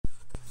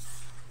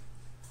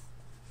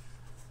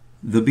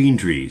The Bean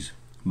Trees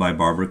by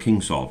Barbara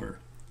Kingsolver.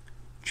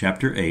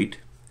 Chapter 8.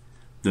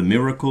 The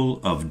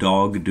Miracle of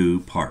Dog Dew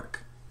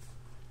Park.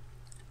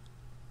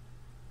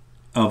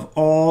 Of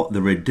all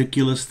the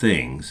ridiculous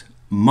things,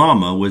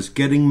 Mama was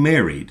getting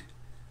married.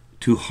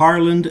 To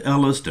Harland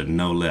Elliston,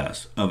 no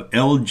less, of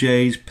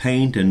L.J.'s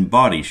Paint and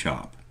Body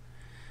Shop.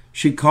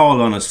 She called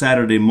on a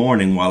Saturday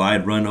morning while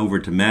I'd run over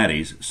to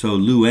Maddie's, so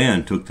Lou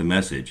Ann took the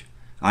message.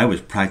 I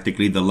was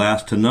practically the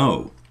last to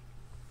know.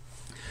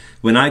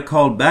 When I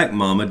called back,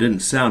 Mama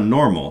didn't sound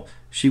normal.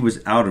 She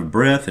was out of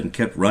breath and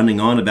kept running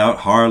on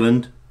about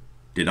Harland.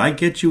 "Did I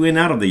get you in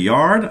out of the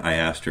yard?" I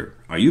asked her.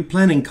 "Are you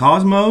planting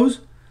Cosmos?"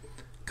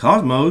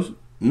 "Cosmos?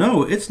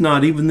 No, it's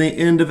not even the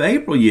end of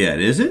April yet,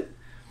 is it?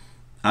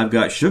 I've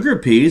got sugar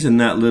peas in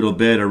that little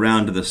bed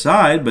around to the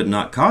side, but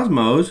not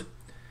Cosmos."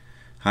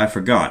 "I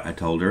forgot," I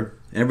told her.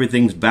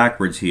 "Everything's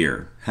backwards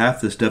here.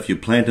 Half the stuff you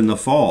plant in the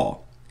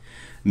fall."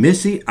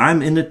 "Missy,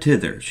 I'm in a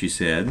tither," she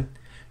said.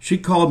 She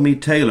called me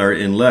Taylor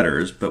in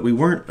letters, but we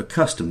weren't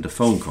accustomed to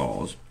phone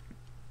calls.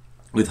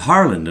 "With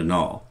Harland and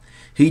all.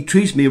 He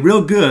treats me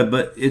real good,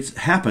 but it's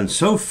happened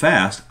so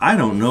fast I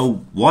don't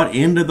know what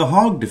end of the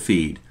hog to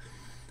feed.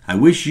 I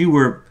wish you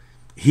were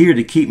here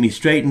to keep me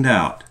straightened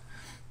out."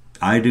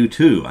 "I do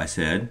too," I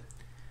said.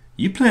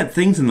 "You plant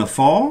things in the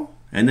fall,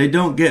 and they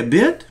don't get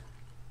bit?"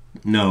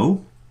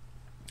 "No."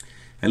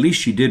 At least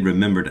she did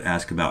remember to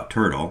ask about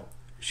Turtle.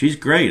 "She's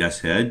great," I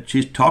said.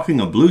 "She's talking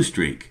a blue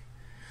streak."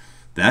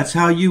 "That's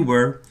how you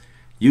were.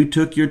 You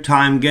took your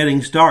time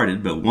getting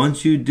started, but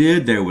once you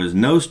did, there was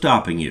no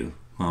stopping you,"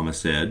 Mama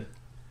said.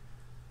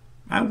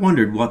 I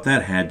wondered what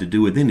that had to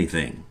do with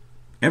anything.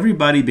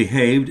 Everybody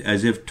behaved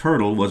as if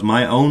Turtle was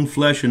my own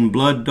flesh and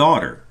blood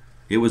daughter.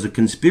 It was a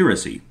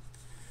conspiracy.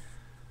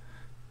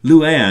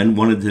 Lou Ann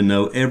wanted to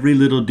know every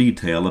little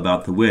detail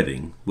about the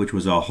wedding, which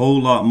was a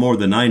whole lot more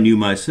than I knew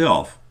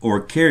myself,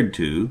 or cared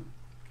to.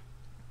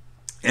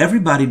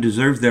 "Everybody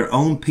deserves their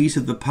own piece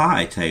of the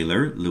pie,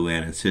 Taylor," Lou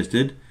Ann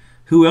insisted.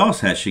 "Who else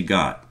has she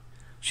got?"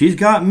 "She's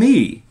got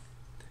me."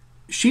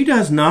 "She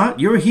does not.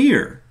 You're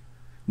here."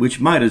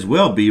 Which might as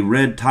well be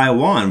Red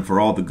Taiwan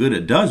for all the good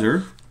it does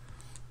her.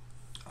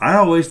 "I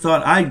always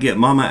thought I'd get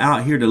Mama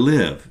out here to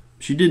live.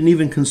 She didn't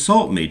even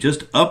consult me,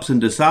 just ups and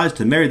decides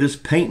to marry this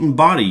paint and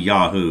body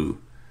yahoo."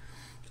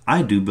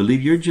 "I do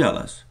believe you're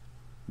jealous."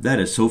 That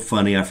is so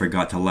funny I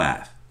forgot to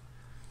laugh.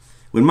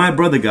 When my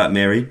brother got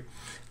married,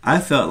 I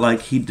felt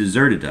like he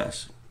deserted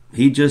us.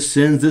 He just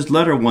sends this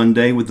letter one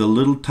day with a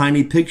little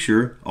tiny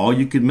picture. All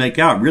you could make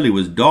out really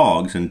was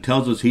dogs, and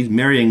tells us he's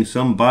marrying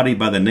somebody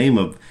by the name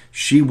of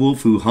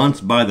She-Wolf who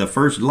hunts by the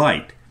first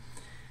light.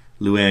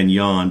 Lou Ann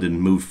yawned and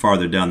moved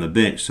farther down the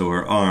bench so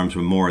her arms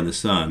were more in the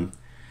sun.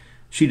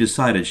 She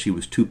decided she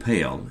was too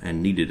pale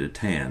and needed a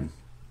tan.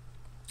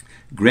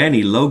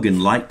 "Granny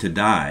Logan liked to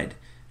died,"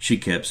 she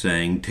kept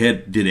saying.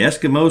 "Ted, did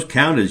Eskimos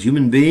count as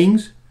human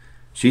beings?"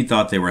 She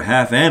thought they were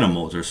half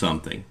animals or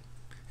something.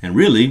 And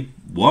really,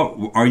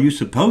 what are you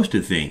supposed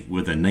to think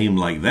with a name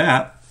like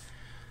that?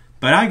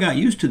 But I got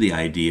used to the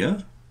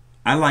idea.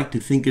 I like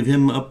to think of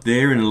him up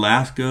there in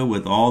Alaska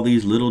with all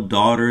these little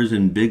daughters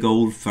in big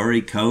old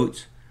furry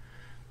coats.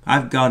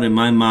 I've got in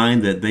my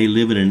mind that they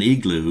live in an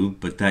igloo,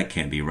 but that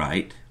can't be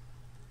right.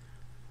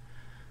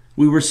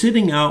 We were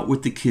sitting out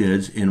with the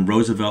kids in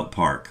Roosevelt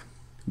Park,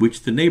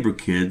 which the neighbor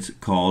kids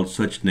called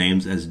such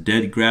names as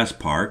Dead Grass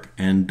Park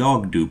and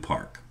Dog Dew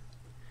Park.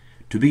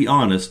 To be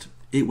honest,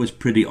 it was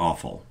pretty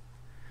awful.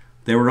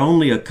 There were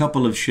only a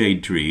couple of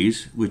shade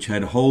trees, which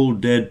had whole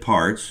dead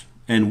parts,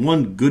 and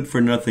one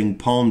good-for-nothing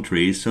palm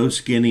tree so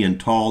skinny and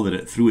tall that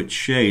it threw its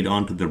shade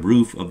onto the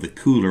roof of the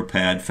cooler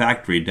pad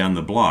factory down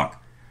the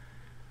block.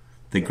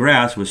 The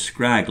grass was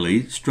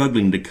scraggly,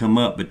 struggling to come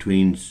up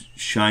between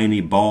shiny,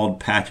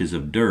 bald patches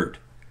of dirt.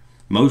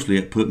 Mostly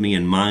it put me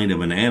in mind of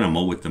an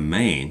animal with the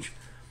mange.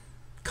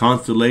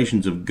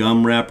 Constellations of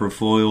gum wrapper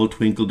foil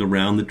twinkled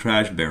around the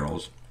trash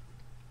barrels.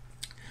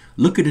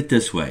 "Look at it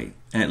this way.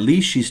 At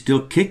least she's still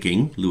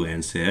kicking," Lou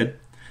Ann said.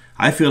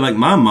 "I feel like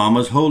my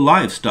mama's whole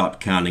life stopped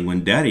counting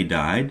when Daddy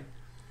died.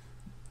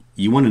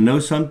 You want to know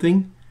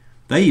something?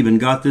 They even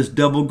got this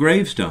double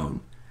gravestone.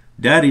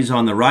 Daddy's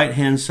on the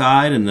right-hand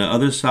side and the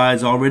other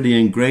side's already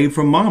engraved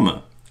for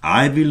Mama.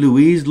 Ivy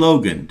Louise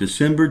Logan,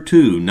 December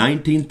 2,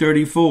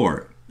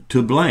 1934,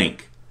 to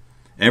blank.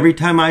 Every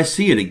time I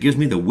see it, it gives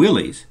me the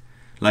willies,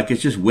 like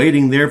it's just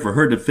waiting there for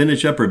her to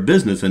finish up her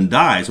business and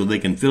die so they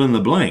can fill in the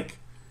blank."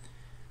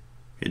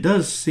 "It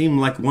does seem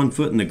like one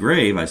foot in the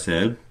grave," I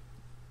said.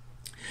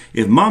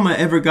 "If Mama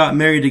ever got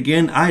married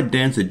again, I'd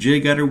dance a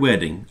jig at her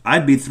wedding.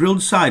 I'd be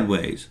thrilled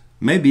sideways.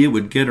 Maybe it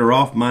would get her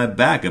off my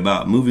back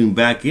about moving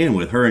back in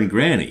with her and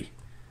Granny."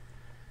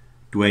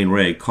 Dwayne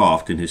Ray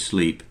coughed in his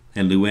sleep,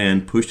 and Lou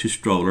Ann pushed his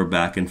stroller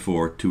back and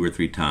forth 2 or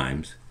 3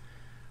 times.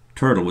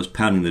 Turtle was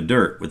pounding the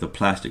dirt with a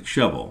plastic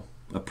shovel,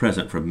 a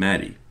present from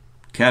Maddie.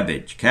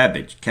 "Cabbage,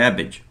 cabbage,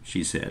 cabbage,"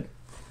 she said.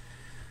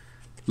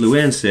 Lou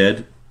Ann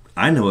said,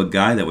 "I know a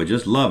guy that would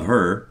just love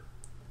her.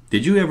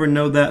 Did you ever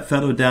know that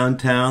fellow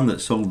downtown that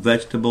sold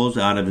vegetables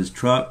out of his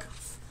truck?"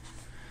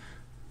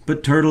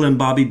 But Turtle and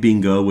Bobby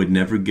Bingo would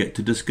never get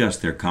to discuss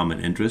their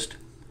common interest.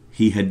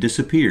 He had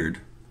disappeared,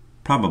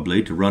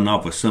 probably to run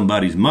off with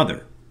somebody's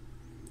mother.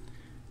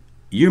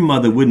 "Your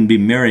mother wouldn't be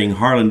marrying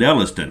Harland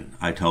Elliston,"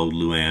 I told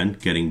Luann,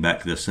 getting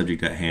back to the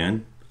subject at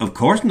hand. "Of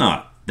course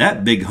not.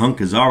 That big hunk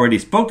is already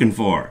spoken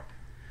for."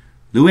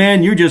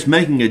 "Luann, you're just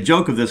making a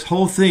joke of this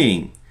whole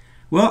thing."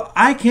 "Well,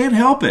 I can't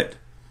help it.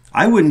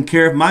 I wouldn't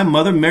care if my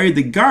mother married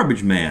the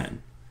garbage man."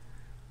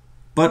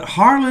 "But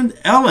Harland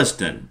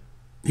Elliston,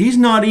 he's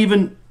not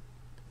even—"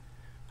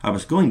 I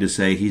was going to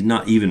say he's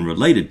not even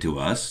related to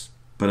us,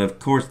 but of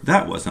course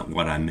that wasn't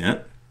what I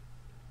meant.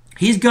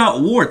 "He's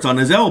got warts on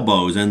his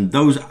elbows and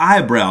those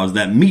eyebrows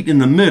that meet in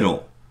the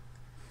middle."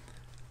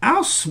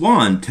 "I'll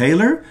swan,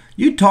 Taylor,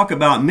 you talk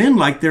about men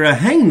like they're a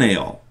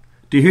hangnail.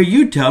 To hear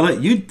you tell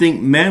it, you'd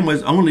think man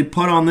was only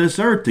put on this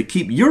earth to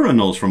keep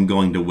urinals from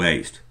going to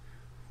waste."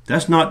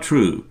 "That's not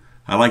true.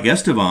 I like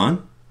Estevan."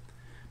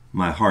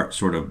 My heart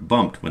sort of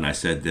bumped when I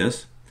said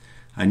this.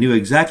 I knew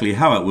exactly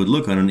how it would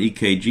look on an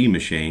EKG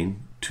machine,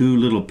 2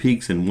 little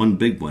peaks and 1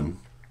 big one.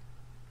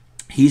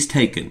 "He's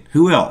taken.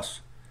 Who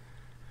else?"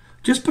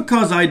 "Just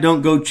because I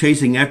don't go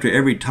chasing after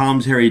every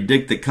Tom's Hairy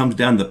Dick that comes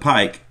down the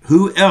pike,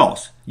 who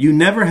else? You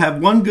never have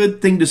one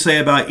good thing to say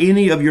about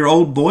any of your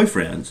old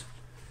boyfriends."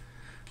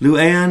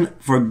 "Luann,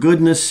 for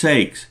goodness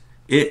sakes,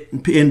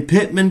 in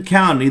Pittman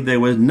County there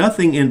was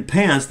nothing in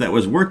pants that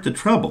was worth the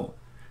trouble.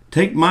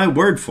 Take my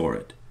word for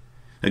it.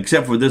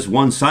 Except for this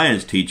one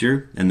science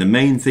teacher, and the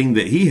main thing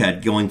that he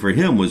had going for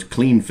him was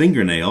clean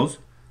fingernails."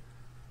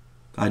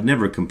 I'd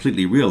never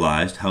completely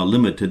realized how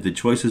limited the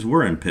choices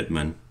were in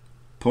Pittman.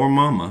 Poor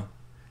Mama.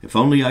 If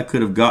only I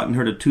could have gotten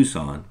her to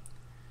Tucson.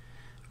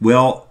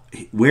 "Well,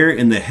 where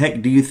in the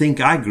heck do you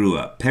think I grew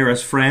up?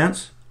 Paris,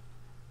 France?"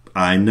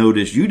 "I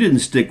noticed you didn't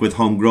stick with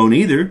homegrown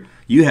either.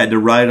 You had to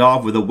ride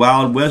off with a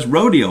Wild West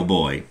rodeo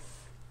boy."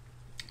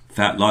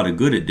 "Fat lot of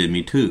good it did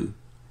me, too."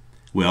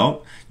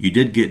 "Well, you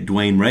did get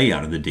Dwayne Ray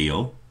out of the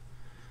deal."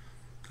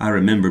 I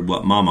remembered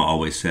what Mama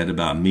always said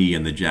about me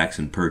and the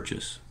Jackson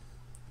Purchase.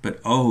 But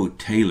oh,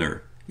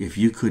 Taylor, if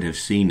you could have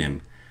seen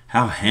him,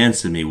 how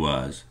handsome he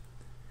was.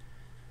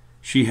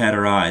 She had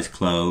her eyes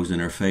closed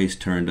and her face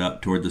turned up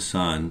toward the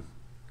sun.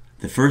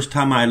 The first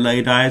time I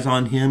laid eyes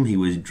on him, he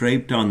was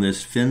draped on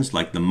this fence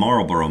like the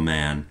Marlboro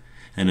Man,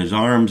 and with his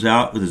arms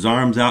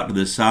out to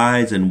the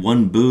sides and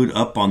one boot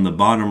up on the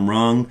bottom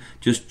rung,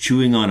 just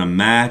chewing on a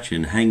match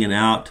and hanging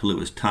out till it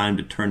was time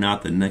to turn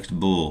out the next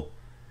bull.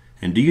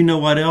 And do you know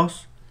what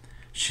else?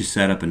 She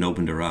sat up and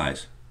opened her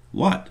eyes.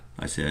 "What?"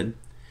 I said.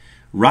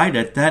 "Right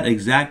at that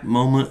exact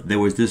moment, there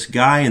was this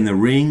guy in the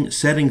ring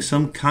setting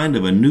some kind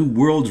of a new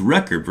world's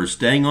record for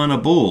staying on a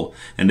bull,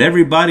 and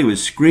everybody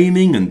was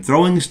screaming and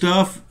throwing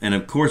stuff, and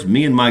of course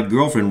me and my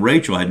girlfriend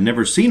Rachel had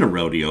never seen a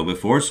rodeo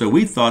before, so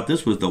we thought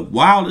this was the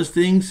wildest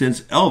thing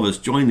since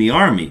Elvis joined the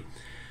army.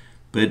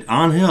 But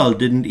Angel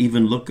didn't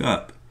even look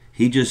up.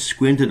 He just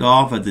squinted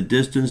off at the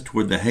distance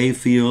toward the hay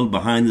field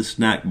behind the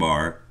snack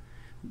bar.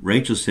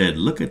 Rachel said,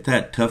 'Look at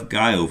that tough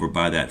guy over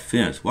by that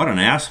fence. What an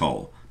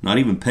asshole. Not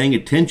even paying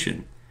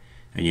attention.'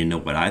 And you know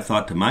what I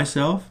thought to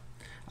myself?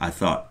 I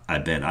thought, I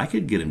bet I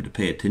could get him to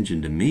pay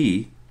attention to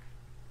me."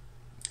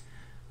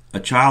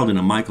 A child in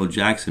a Michael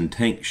Jackson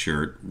tank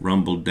shirt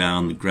rumbled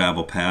down the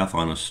gravel path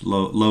on a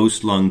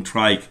low-slung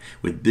trike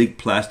with big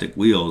plastic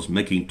wheels,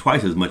 making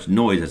twice as much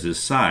noise as his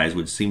size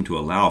would seem to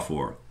allow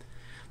for.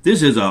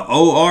 "This is a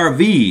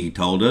ORV, he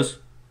told us."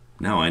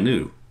 Now I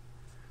knew.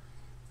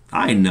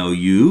 "I know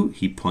you,"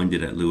 he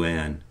pointed at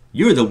Luann.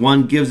 "You're the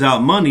one gives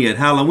out money at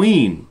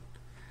Halloween."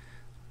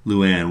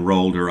 Luann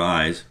rolled her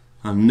eyes.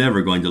 "I'm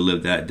never going to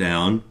live that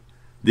down.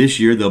 This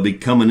year they'll be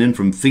coming in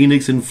from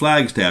Phoenix and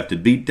Flagstaff to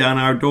beat down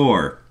our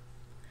door."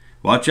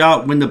 "Watch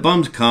out when the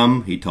bums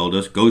come," he told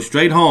us. "Go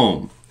straight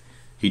home."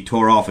 He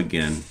tore off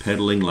again,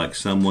 pedaling like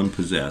someone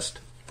possessed.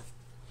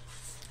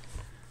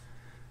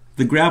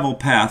 The gravel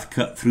path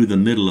cut through the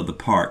middle of the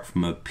park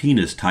from a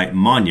penis-type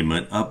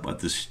monument up at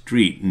the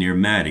street near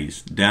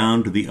Maddie's,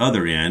 down to the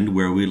other end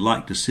where we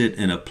liked to sit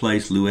in a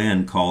place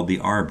Luann called the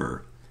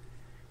Arbor.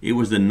 It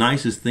was the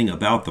nicest thing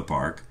about the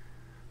park.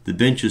 The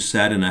benches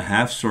sat in a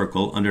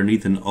half-circle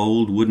underneath an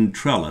old wooden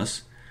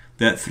trellis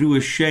that threw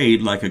a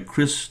shade like a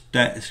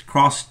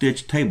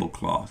cross-stitched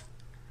tablecloth.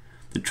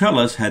 The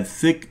trellis had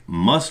thick,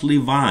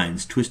 muscly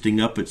vines twisting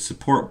up its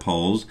support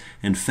poles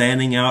and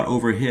fanning out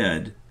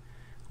overhead.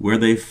 Where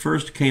they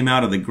first came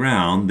out of the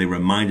ground, they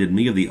reminded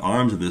me of the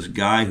arms of this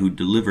guy who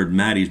delivered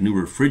Maddie's new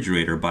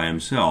refrigerator by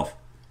himself.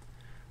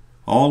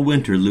 All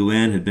winter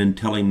Luann had been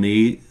telling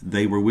me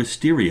they were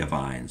wisteria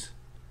vines.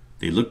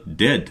 They looked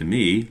dead to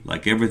me,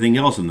 like everything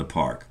else in the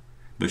park,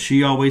 but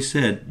she always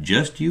said,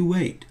 "Just you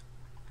wait."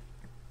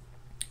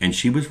 And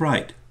she was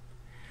right.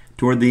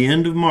 Toward the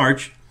end of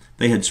March,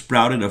 they had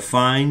sprouted a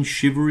fine,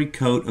 shivery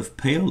coat of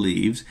pale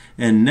leaves,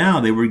 and now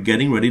they were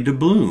getting ready to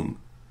bloom.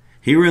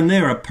 Here and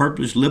there a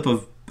purplish lip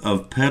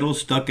of petal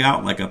stuck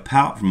out like a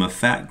pout from a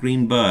fat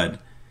green bud.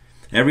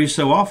 Every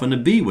so often a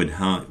bee would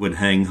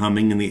hang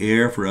humming in the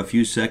air for a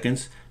few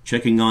seconds,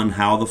 checking on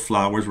how the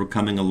flowers were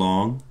coming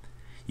along.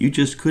 You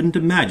just couldn't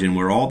imagine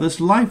where all this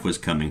life was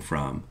coming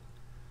from.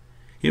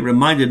 It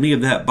reminded me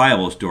of that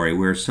Bible story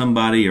where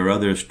somebody or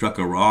other struck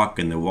a rock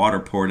and the water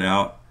poured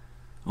out.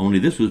 Only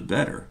this was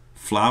better.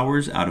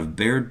 Flowers out of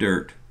bare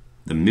dirt.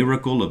 The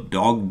miracle of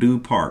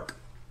Dogdew Park.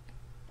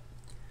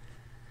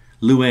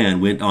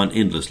 Luann went on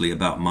endlessly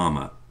about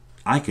Mama.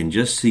 I can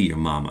just see your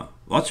Mama.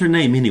 What's her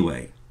name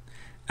anyway?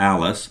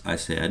 Alice, I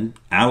said.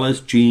 Alice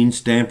Jean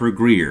Stamper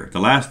Greer. The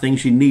last thing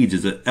she needs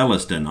is an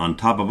Elliston on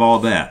top of all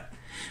that.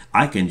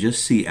 I can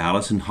just see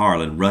Alice and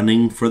Harlan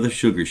running for the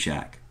sugar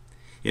shack.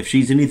 If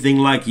she's anything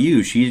like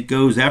you, she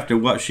goes after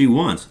what she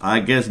wants.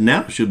 I guess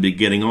now she'll be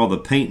getting all the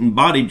paint and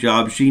body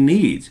jobs she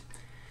needs.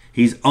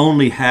 He's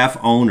only half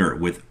owner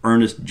with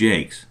Ernest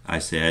Jakes, I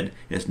said.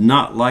 It's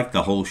not like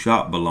the whole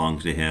shop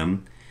belongs to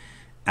him.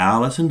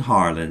 Alice and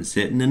Harlan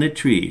sitting in a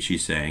tree, she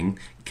sang.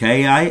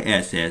 Kissing.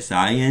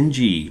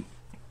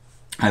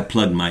 I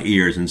plugged my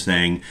ears and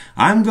sang,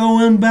 I'm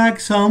going back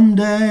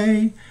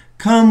someday.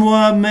 Come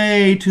what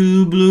may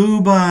to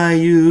Blue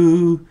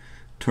Bayou.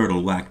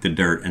 Turtle whacked the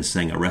dirt and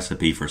sang a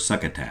recipe for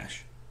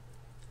succotash.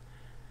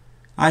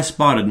 I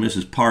spotted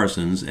Mrs.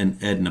 Parsons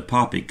and Edna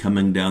Poppy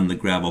coming down the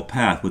gravel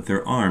path with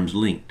their arms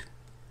linked.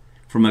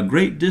 From a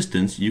great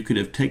distance you could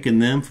have taken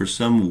them for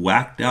some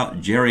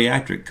whacked-out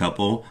geriatric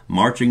couple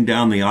marching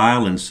down the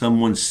aisle in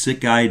someone's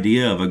sick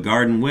idea of a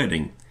garden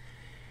wedding.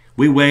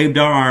 We waved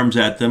our arms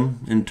at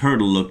them, and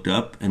Turtle looked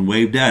up and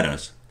waved at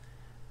us.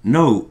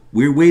 No,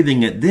 we're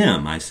waving at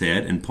them, I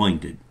said, and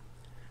pointed.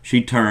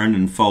 She turned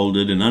and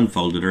folded and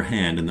unfolded her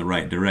hand in the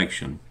right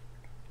direction.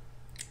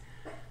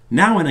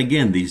 Now and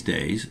again these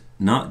days,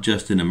 not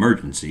just in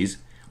emergencies,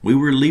 we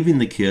were leaving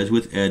the kids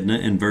with Edna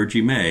and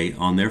Virgie May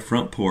on their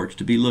front porch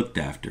to be looked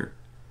after.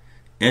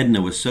 Edna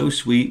was so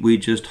sweet we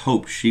just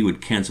hoped she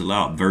would cancel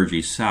out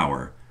Virgie's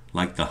sour,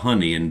 like the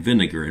honey and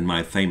vinegar in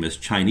my famous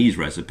Chinese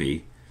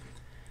recipe.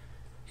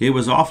 It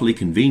was awfully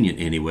convenient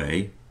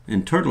anyway,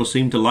 and Turtle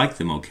seemed to like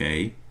them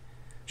okay.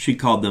 She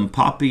called them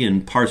Poppy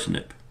and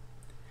Parsnip.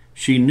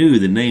 She knew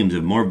the names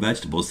of more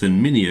vegetables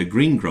than many a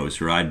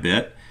greengrocer, I'd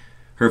bet.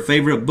 Her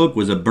favorite book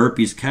was a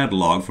Burpees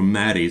catalog from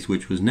Maddie's,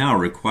 which was now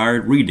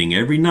required reading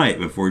every night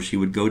before she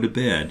would go to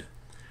bed.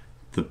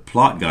 The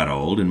plot got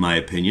old, in my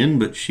opinion,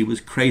 but she was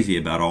crazy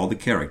about all the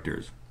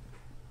characters.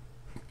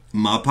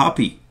 Ma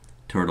Poppy,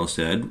 Turtle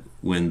said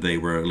when they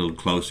were a little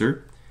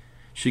closer.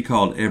 She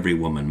called every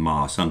woman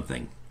Ma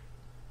something.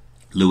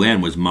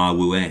 Luann was Ma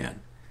Wuan,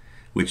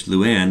 which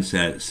Luann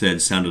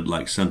said sounded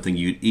like something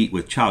you'd eat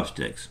with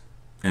chopsticks,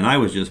 and I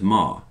was just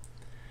Ma.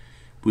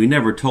 We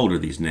never told her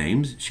these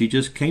names. She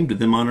just came to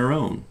them on her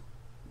own.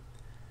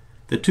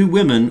 The two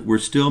women were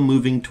still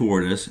moving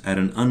toward us at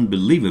an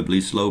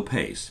unbelievably slow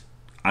pace.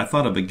 I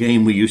thought of a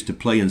game we used to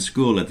play in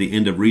school at the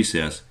end of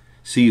recess,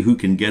 see who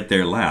can get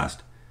there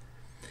last.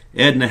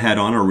 Edna had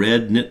on a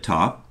red knit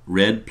top,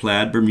 red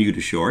plaid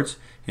Bermuda shorts,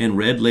 and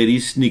red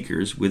ladies'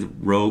 sneakers with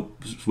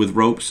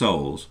rope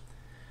soles.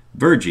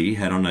 Virgie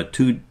had on a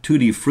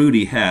tutti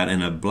frutti hat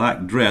and a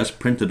black dress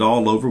printed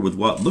all over with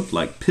what looked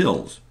like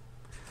pills.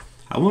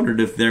 I wondered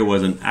if there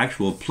was an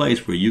actual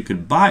place where you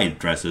could buy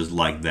dresses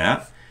like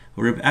that,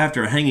 or if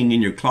after hanging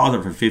in your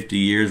closet for 50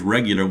 years,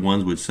 regular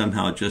ones would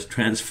somehow just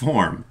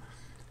transform.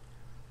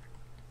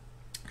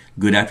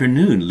 Good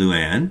afternoon,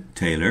 Luann,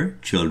 Taylor,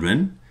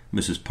 children,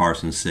 Mrs.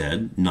 Parsons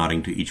said,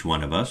 nodding to each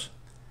one of us.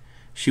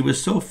 She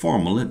was so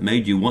formal it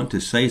made you want to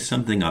say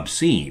something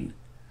obscene.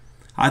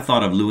 I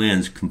thought of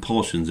Luann's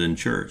compulsions in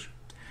church.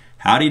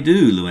 Howdy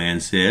do,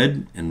 Luann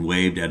said, and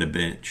waved at a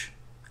bench.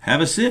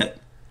 Have a sit.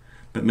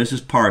 But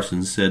Mrs.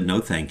 Parsons said no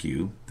thank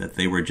you, that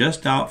they were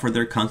just out for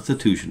their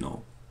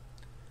constitutional.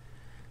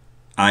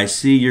 I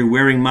see you're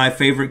wearing my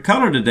favorite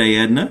color today,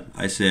 Edna,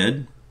 I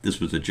said. This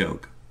was a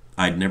joke.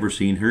 I'd never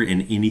seen her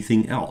in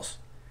anything else.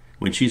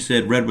 When she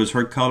said red was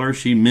her color,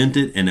 she meant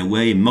it in a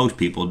way most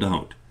people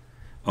don't.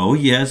 Oh,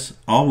 yes,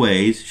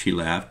 always, she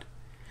laughed.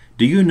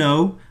 Do you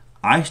know,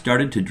 I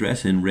started to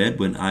dress in red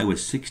when I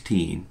was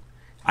 16.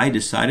 I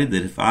decided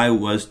that if I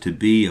was to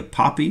be a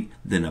poppy,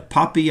 then a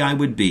poppy I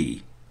would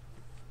be.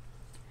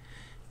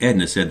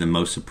 Edna said the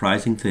most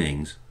surprising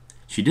things.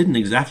 She didn't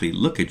exactly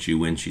look at you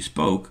when she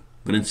spoke,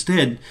 but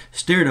instead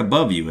stared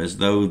above you as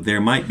though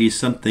there might be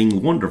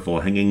something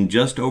wonderful hanging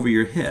just over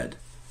your head.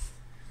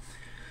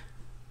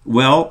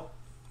 Well,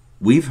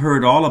 we've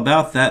heard all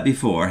about that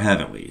before,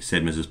 haven't we?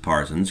 Said Mrs.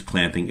 Parsons,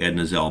 clamping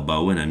Edna's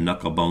elbow in a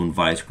knuckle-bone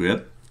vice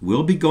grip.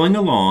 We'll be going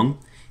along.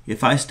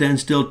 If I stand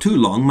still too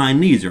long, my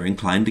knees are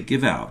inclined to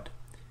give out.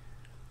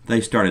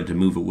 They started to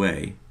move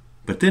away,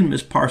 but then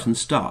Miss Parsons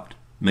stopped,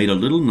 made a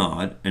little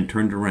nod, and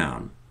turned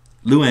around.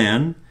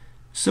 Luann,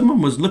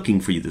 someone was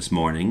looking for you this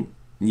morning.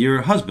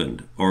 Your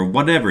husband, or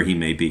whatever he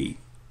may be.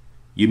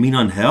 You mean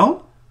on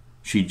hell?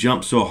 She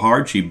jumped so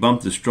hard she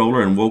bumped the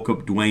stroller and woke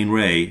up Dwayne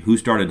Ray, who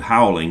started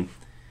howling.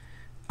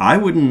 I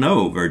wouldn't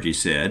know, Virgie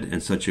said, in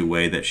such a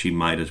way that she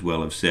might as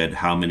well have said,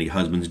 how many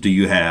husbands do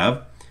you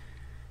have?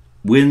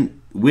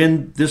 When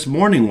this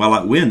morning while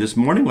I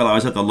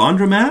was at the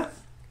laundromat?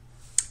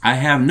 I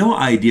have no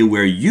idea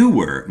where you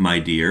were, my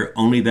dear,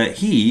 only that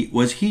he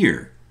was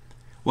here.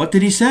 What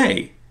did he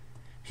say?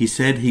 He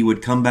said he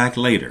would come back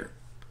later.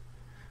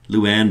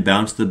 Luann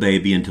bounced the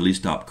baby until he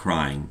stopped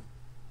crying.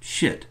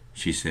 "Shit,"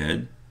 she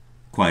said,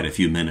 quite a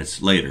few minutes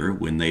later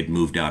when they'd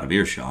moved out of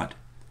earshot.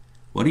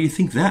 "What do you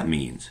think that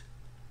means?"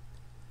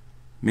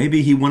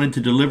 "Maybe he wanted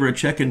to deliver a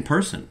check in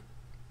person.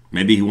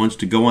 Maybe he wants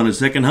to go on a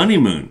second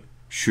honeymoon."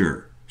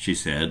 "Sure," she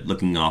said,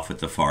 looking off at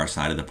the far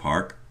side of the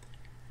park.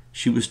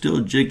 She was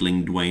still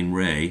jiggling Dwayne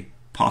Ray,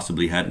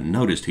 possibly hadn't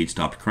noticed he'd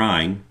stopped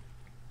crying.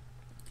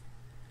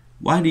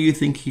 "Why do you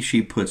think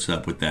she puts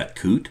up with that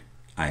coot?"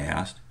 I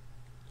asked.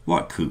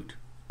 "What coot?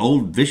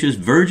 Old vicious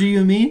Virgie,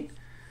 you mean?"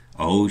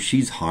 "Oh,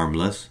 she's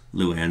harmless."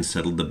 Luann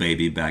settled the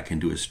baby back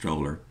into his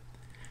stroller.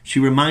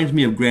 "She reminds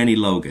me of Granny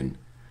Logan.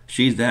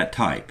 She's that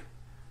type.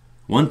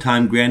 One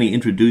time Granny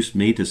introduced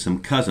me to some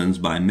cousins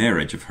by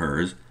marriage of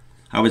hers.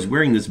 I was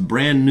wearing this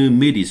brand new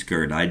midi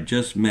skirt I'd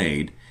just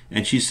made,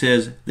 and she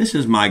says, 'This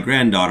is my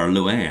granddaughter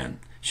Luann.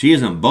 She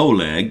isn't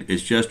bow-legged,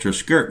 it's just her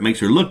skirt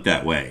makes her look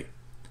that way.'"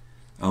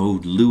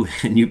 "Oh,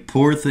 Luann, you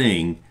poor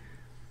thing."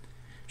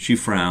 She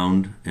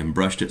frowned and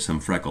brushed at some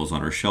freckles on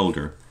her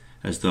shoulder,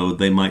 as though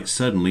they might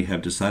suddenly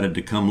have decided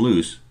to come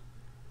loose.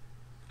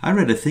 "I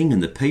read a thing in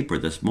the paper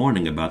this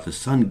morning about the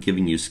sun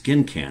giving you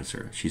skin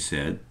cancer," she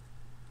said.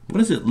 "What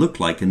does it look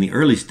like in the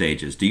early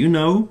stages? Do you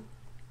know?"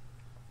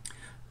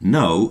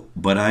 "No,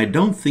 but I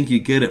don't think you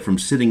get it from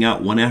sitting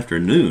out one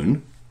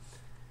afternoon."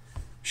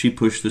 She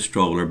pushed the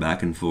stroller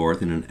back and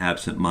forth in an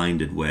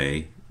absent-minded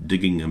way,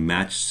 digging a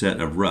matched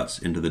set of ruts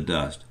into the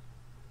dust.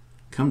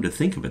 "Come to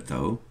think of it,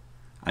 though,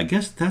 I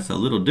guess that's a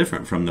little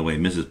different from the way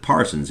Mrs.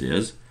 Parsons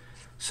is.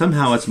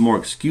 Somehow it's more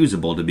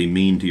excusable to be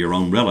mean to your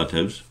own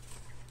relatives."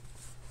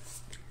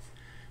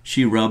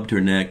 She rubbed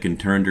her neck and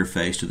turned her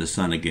face to the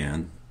sun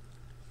again.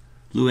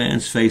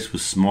 Luann's face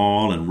was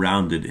small and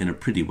rounded in a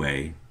pretty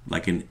way,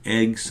 like an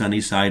egg sunny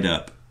side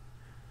up.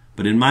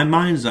 But in my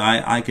mind's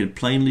eye I could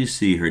plainly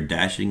see her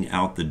dashing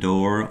out the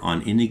door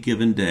on any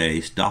given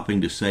day,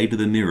 stopping to say to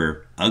the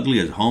mirror, "Ugly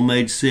as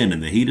homemade sin in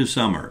the heat of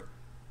summer."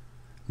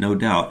 No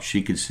doubt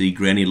she could see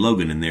Granny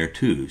Logan in there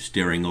too,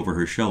 staring over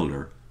her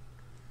shoulder.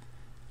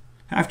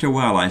 After a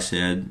while I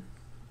said,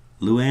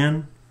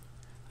 "Luann,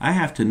 I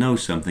have to know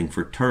something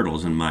for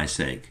Turtles and my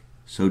sake,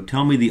 so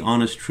tell me the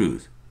honest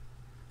truth.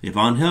 If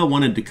Angel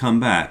wanted to come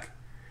back,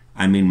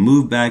 I mean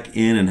move back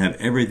in and have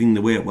everything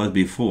the way it was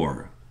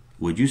before,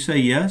 would you say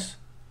yes?"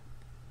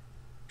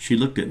 She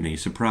looked at me,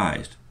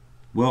 surprised.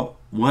 "Well,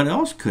 what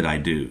else could I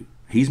do?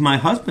 He's my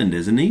husband,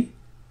 isn't he?"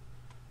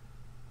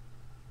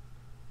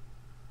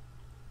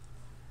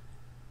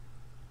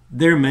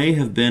 There may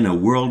have been a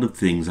world of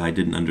things I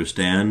didn't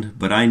understand,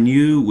 but I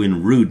knew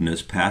when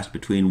rudeness passed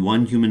between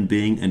one human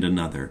being and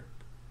another.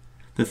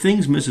 The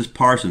things Mrs.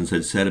 Parsons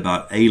had said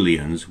about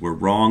aliens were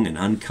wrong and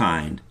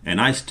unkind, and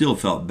I still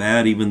felt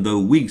bad even though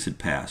weeks had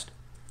passed.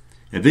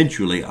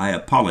 Eventually I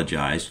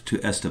apologized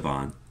to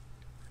Estevan.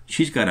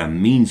 "She's got a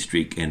mean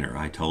streak in her,"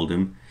 I told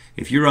him.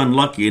 "If you're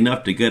unlucky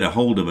enough to get a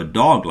hold of a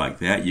dog like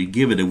that, you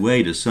give it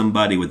away to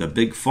somebody with a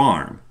big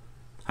farm.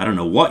 I don't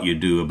know what you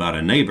do about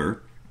a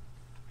neighbor."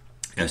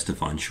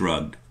 Estevan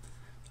shrugged.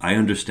 "I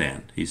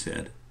understand," he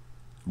said.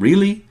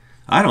 "Really?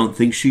 I don't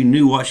think she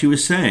knew what she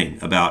was saying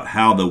about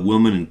how the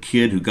woman and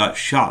kid who got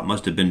shot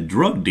must have been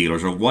drug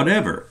dealers or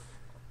whatever."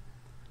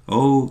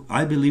 "Oh,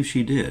 I believe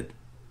she did.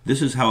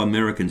 This is how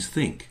Americans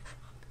think."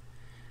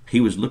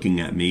 He was looking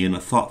at me in a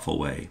thoughtful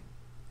way.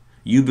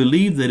 "You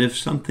believe that if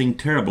something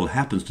terrible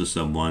happens to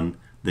someone,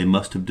 they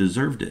must have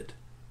deserved it."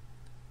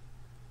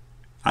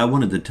 I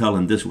wanted to tell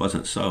him this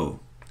wasn't so,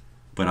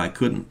 but I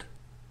couldn't.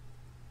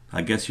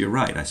 "I guess you're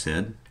right," I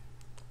said.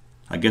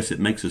 "I guess it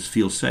makes us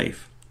feel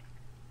safe."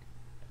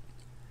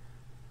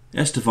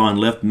 Estevan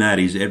left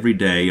Maddie's every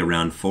day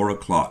around 4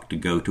 o'clock to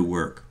go to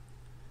work.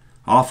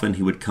 Often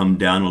he would come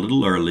down a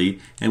little early,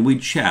 and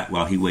we'd chat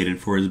while he waited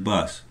for his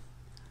bus.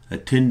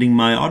 "Attending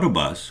my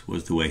autobus,"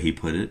 was the way he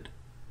put it.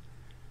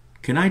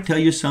 "Can I tell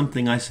you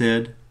something?" I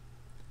said.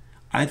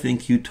 "I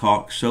think you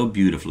talk so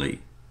beautifully.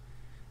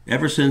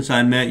 Ever since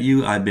I met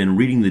you, I've been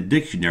reading the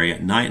dictionary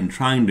at night and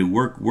trying to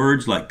work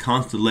words like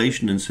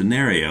constellation and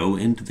scenario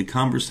into the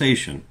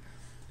conversation."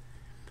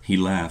 He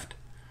laughed.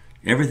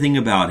 Everything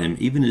about him,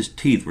 even his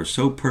teeth, were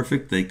so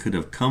perfect they could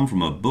have come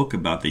from a book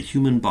about the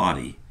human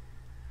body.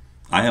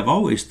 "I have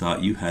always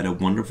thought you had a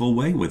wonderful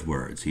way with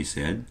words," he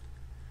said.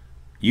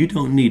 "You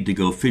don't need to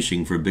go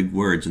fishing for big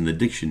words in the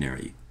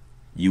dictionary.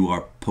 You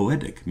are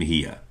poetic,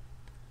 Mejia."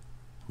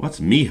 "What's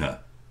Mija?"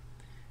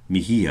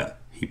 "Mejia,"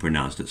 he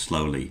pronounced it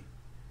slowly.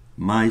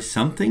 "My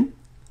something?"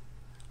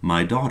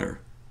 "My daughter.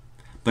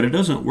 But it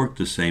doesn't work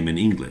the same in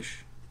English.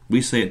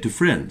 We say it to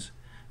friends.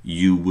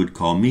 You would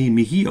call me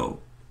Mejio."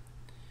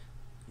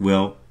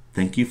 "Well,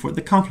 thank you for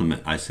the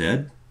compliment," I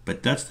said.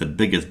 "But that's the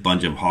biggest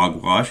bunch of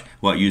hogwash,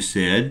 what you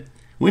said.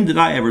 When did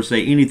I ever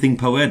say anything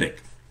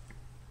poetic?"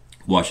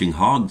 "Washing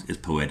hogs is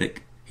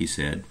poetic," he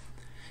said.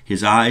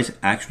 His eyes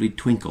actually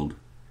twinkled.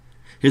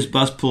 His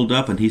bus pulled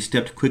up and he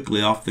stepped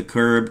quickly off the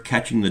curb,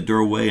 catching the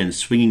doorway and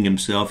swinging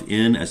himself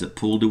in as it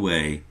pulled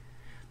away.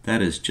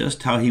 That is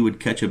just how he would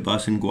catch a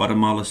bus in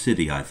Guatemala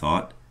City, I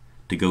thought,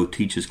 to go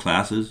teach his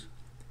classes.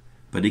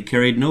 but he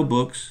carried no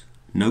books,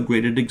 no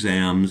graded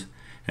exams,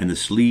 and the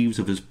sleeves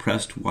of his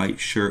pressed white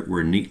shirt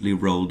were neatly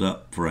rolled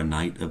up for a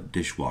night of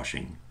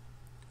dishwashing.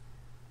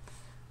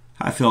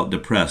 I felt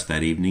depressed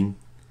that evening.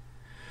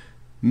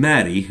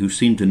 Maddie, who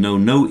seemed to know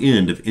no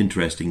end of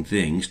interesting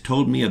things,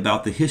 told me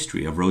about the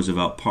history of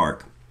Roosevelt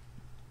Park.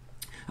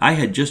 I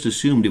had just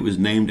assumed it was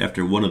named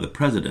after one of the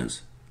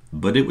presidents,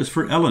 but it was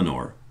for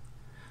Eleanor.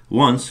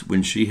 Once,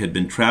 when she had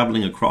been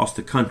traveling across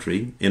the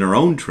country in her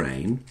own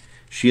train,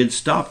 she had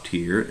stopped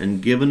here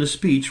and given a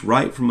speech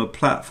right from a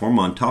platform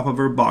on top of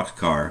her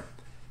boxcar.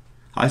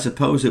 I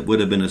suppose it would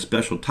have been a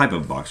special type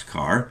of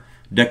boxcar,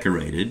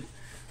 decorated,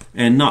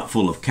 and not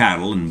full of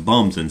cattle and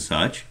bums and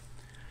such.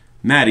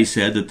 Maddie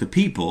said that the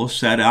people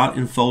sat out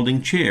in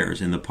folding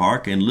chairs in the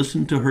park and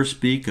listened to her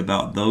speak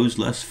about those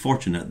less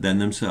fortunate than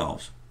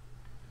themselves.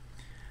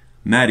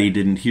 Maddie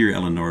didn't hear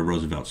Eleanor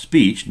Roosevelt's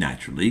speech,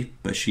 naturally,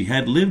 but she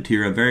had lived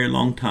here a very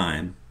long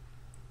time.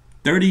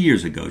 30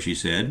 years ago, she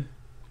said.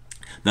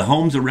 The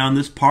homes around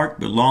this park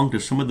belonged to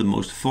some of the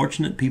most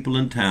fortunate people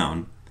in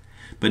town,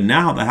 but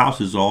now the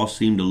houses all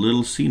seemed a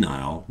little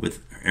senile,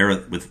 with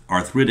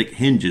arthritic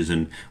hinges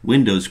and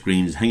window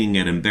screens hanging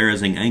at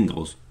embarrassing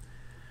angles.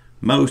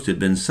 Most had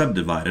been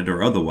subdivided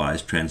or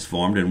otherwise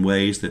transformed in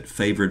ways that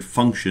favored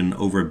function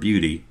over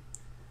beauty.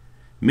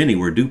 Many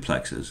were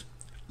duplexes.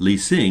 Lee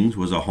Sing's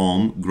was a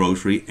home,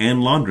 grocery, and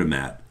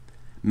laundromat.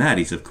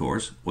 Maddie's, of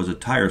course, was a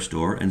tire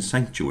store and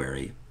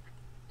sanctuary.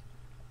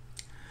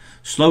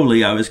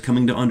 Slowly, I was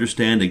coming to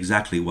understand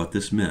exactly what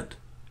this meant.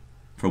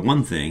 For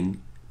one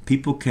thing,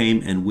 people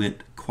came and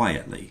went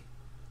quietly,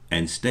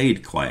 and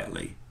stayed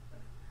quietly.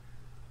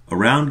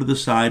 Around to the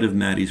side of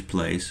Maddie's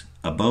place,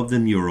 above the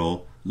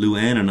mural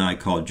Luann and I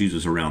called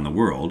Jesus Around the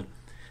World,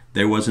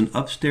 there was an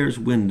upstairs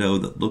window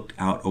that looked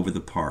out over the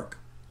park.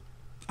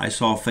 I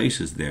saw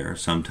faces there,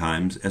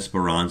 sometimes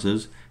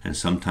Esperanza's and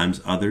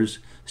sometimes others,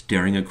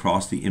 staring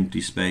across the empty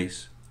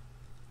space.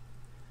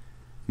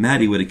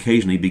 Maddie would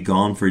occasionally be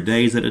gone for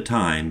days at a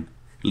time,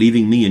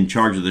 leaving me in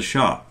charge of the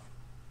shop.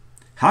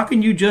 "How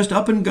can you just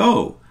up and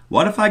go?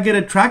 What if I get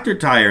a tractor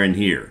tire in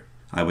here?"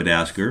 I would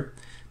ask her,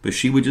 but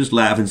she would just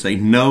laugh and say,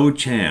 "No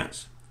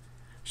chance."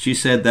 She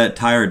said that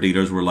tire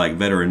dealers were like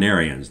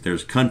veterinarians.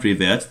 There's country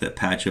vets that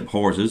patch up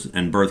horses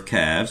and birth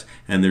calves,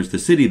 and there's the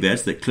city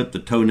vets that clip the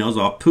toenails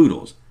off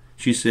poodles.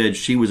 She said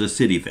she was a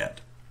city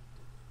vet.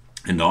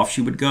 And off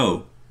she would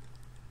go.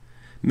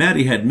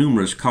 Maddie had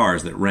numerous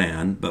cars that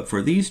ran, but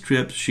for these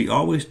trips she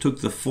always took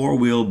the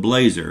four-wheel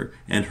Blazer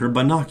and her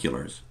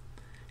binoculars,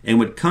 and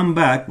would come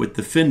back with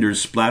the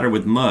fenders splattered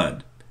with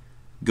mud.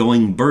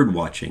 Going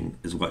bird-watching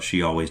is what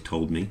she always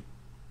told me.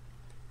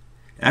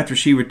 After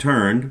she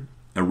returned,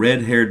 a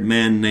red-haired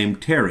man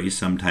named Terry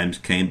sometimes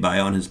came by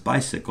on his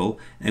bicycle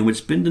and would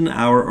spend an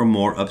hour or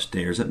more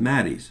upstairs at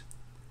Maddie's.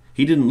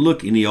 He didn't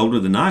look any older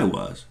than I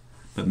was,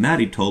 but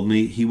Maddie told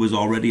me he was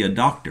already a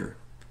doctor.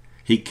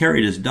 He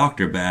carried his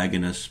doctor bag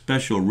in a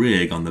special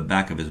rig on the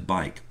back of his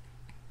bike.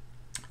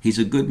 "He's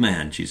a good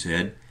man," she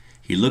said.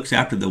 "He looks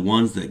after the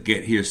ones that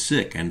get here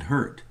sick and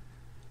hurt."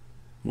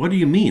 "What do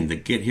you mean,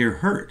 that get here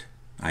hurt?"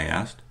 I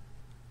asked.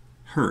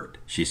 "Hurt,"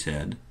 she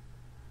said.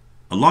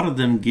 "A lot of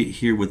them get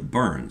here with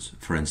burns,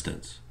 for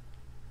instance."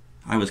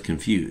 I was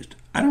confused.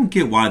 "I don't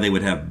get why they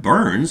would have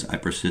burns," I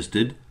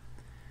persisted.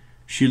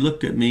 She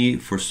looked at me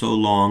for so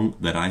long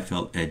that I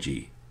felt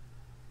edgy.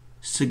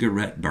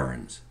 "Cigarette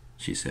burns,"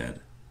 she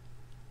said,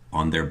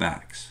 "on their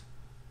backs."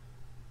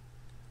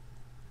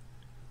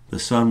 The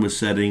sun was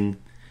setting,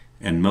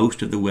 and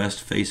most of the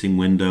west-facing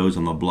windows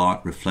on the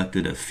block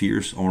reflected a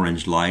fierce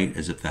orange light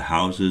as if the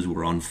houses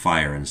were on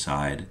fire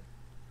inside.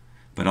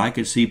 But I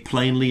could see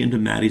plainly into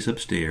Maddie's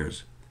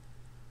upstairs.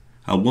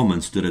 A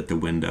woman stood at the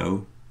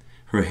window.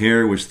 Her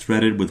hair was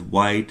threaded with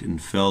white and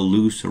fell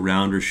loose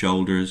around her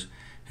shoulders,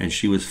 and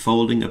she was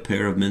folding a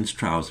pair of men's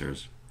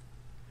trousers.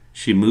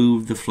 She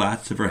moved the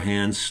flats of her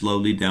hands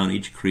slowly down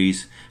each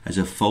crease, as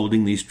if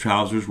folding these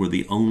trousers were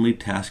the only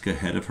task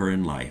ahead of her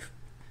in life,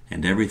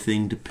 and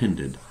everything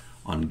depended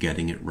on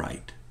getting it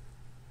right.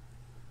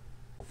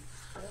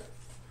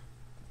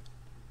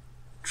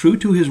 True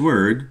to his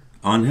word,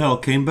 Angel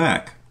came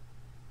back.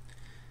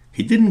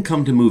 He didn't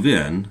come to move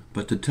in,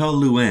 but to tell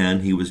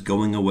Luann he was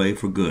going away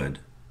for good.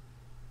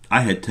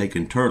 I had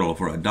taken Turtle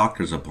for a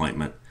doctor's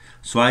appointment,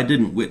 so I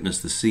didn't witness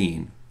the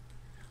scene.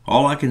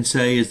 All I can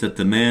say is that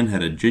the man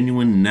had a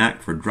genuine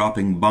knack for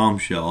dropping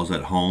bombshells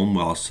at home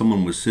while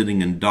someone was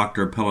sitting in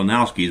Dr.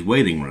 Pelinowski's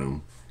waiting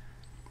room.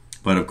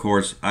 But of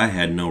course, I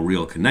had no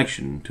real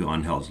connection to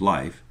Angel's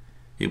life.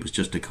 It was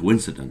just a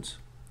coincidence.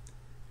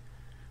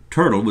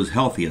 Turtle was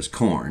healthy as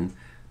corn,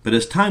 but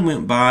as time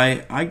went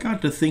by, I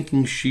got to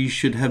thinking she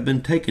should have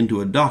been taken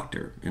to a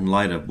doctor in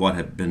light of what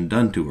had been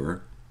done to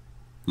her.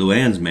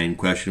 Luann's main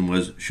question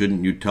was,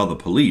 shouldn't you tell the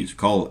police,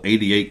 call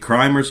 88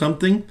 Crime or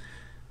something?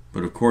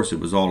 But of course it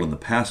was all in the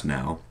past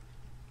now.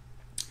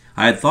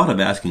 I had thought of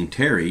asking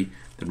Terry,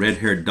 the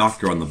red-haired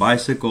doctor on the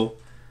bicycle,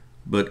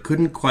 but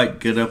couldn't quite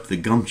get up the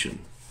gumption.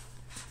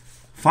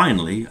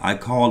 Finally, I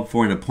called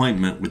for an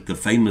appointment with the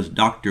famous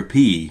Dr.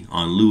 P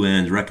on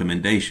Luann's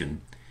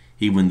recommendation.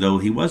 even though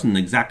he wasn't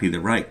exactly the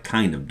right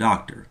kind of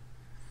doctor.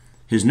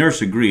 His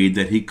nurse agreed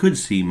that he could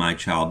see my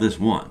child this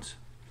once.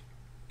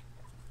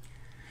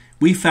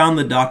 We found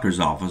the doctor's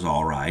office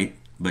all right,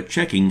 but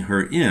checking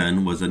her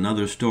in was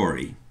another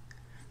story.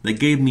 They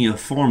gave me a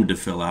form to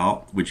fill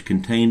out which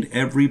contained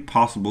every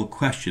possible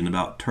question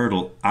about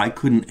Turtle I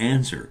couldn't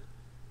answer.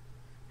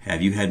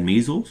 "Have you had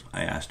measles?"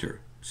 I asked her.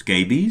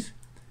 "Scabies?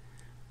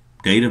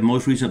 Date of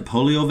most recent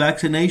polio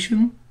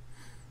vaccination?"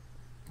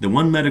 The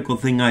one medical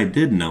thing I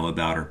did know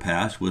about her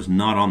past was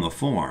not on the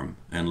form,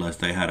 unless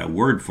they had a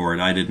word for it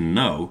I didn't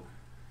know.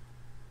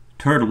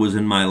 Turtle was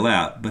in my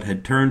lap, but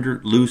had turned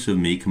her loose of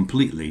me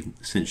completely,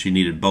 since she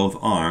needed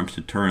both arms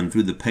to turn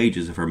through the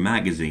pages of her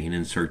magazine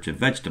in search of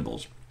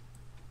vegetables.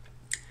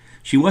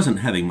 She wasn't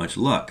having much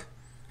luck.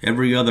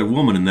 Every other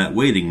woman in that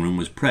waiting room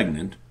was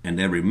pregnant, and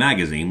every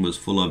magazine was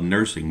full of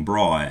nursing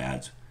bra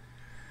ads.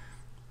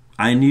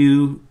 I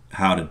knew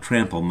how to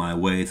trample my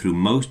way through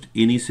most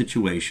any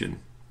situation,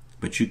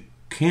 but you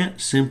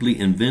can't simply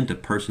invent a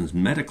person's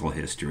medical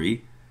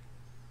history.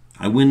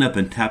 I went up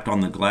and tapped on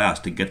the glass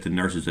to get the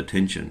nurse's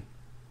attention.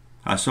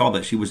 I saw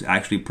that she was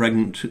actually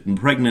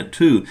pregnant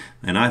too,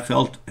 and I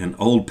felt an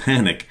old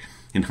panic.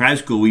 In high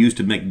school, we used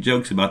to make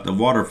jokes about the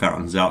water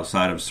fountains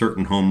outside of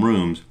certain home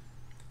rooms.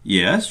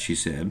 "Yes," she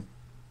said.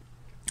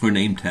 Her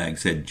name tag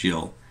said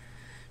Jill.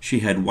 She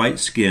had white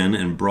skin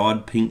and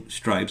broad pink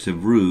stripes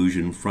of rouge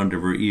in front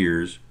of her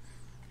ears.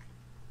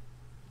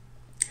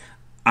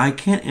 "I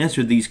can't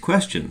answer these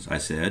questions," I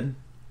said.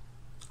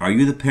 "Are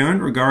you the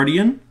parent or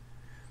guardian?"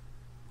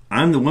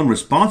 "I'm the one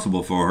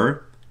responsible for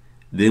her."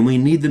 "Then we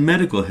need the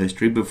medical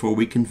history before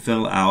we can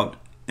fill out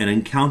an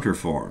encounter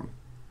form."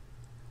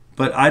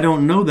 "But I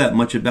don't know that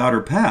much about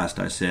her past,"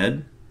 I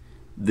said.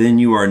 "Then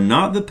you are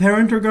not the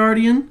parent or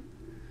guardian?"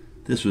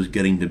 This was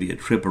getting to be a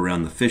trip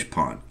around the fish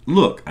pond.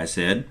 "Look," I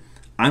said,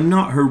 "I'm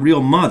not her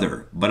real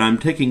mother, but I'm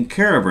taking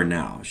care of her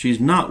now. She's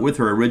not with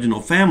her original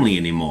family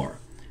anymore."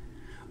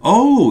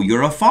 "Oh,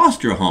 you're a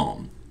foster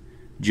home."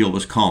 Jill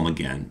was calm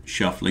again,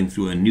 shuffling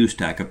through a new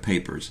stack of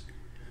papers.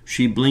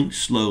 She blinked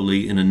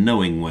slowly in a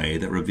knowing way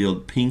that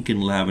revealed pink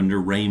and lavender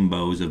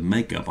rainbows of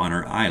makeup on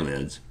her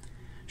eyelids.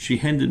 She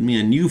handed me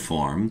a new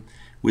form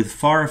with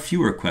far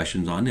fewer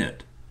questions on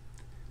it.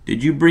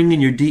 "Did you bring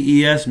in your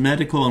DES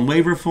medical and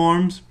waiver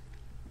forms?"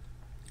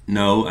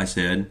 "No," I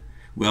said.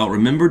 "Well,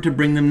 remember to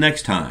bring them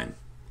next time."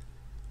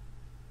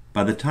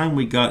 By the time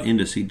we got in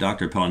to see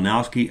Dr.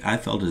 Pelinowski, I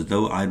felt as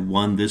though I'd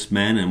won this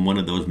man in one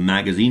of those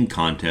magazine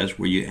contests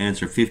where you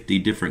answer 50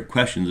 different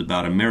questions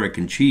about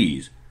American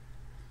cheese.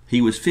 He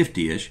was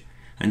 50-ish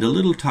and a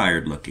little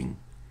tired-looking.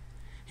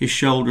 His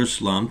shoulders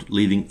slumped,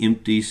 leaving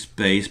empty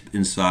space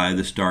inside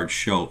the starched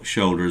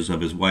shoulders of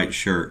his white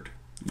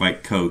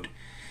coat.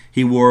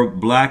 He wore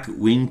black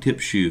wingtip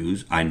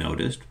shoes, I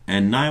noticed,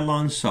 and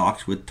nylon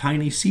socks with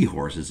tiny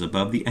seahorses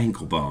above the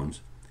ankle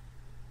bones.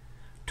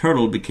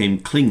 Turtle became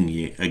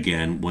clingy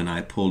again when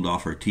I pulled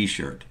off her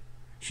T-shirt.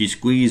 She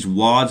squeezed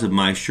wads of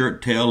my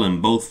shirt tail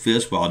in both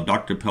fists while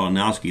Dr.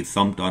 Pelinowski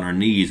thumped on her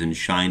knees and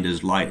shined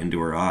his light into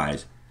her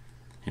eyes.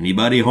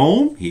 "Anybody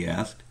home?" he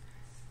asked.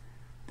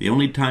 The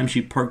only time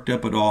she perked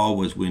up at all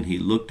was when he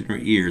looked in her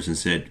ears and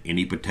said,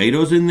 "Any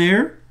potatoes in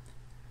there?"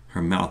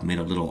 Her mouth made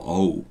a little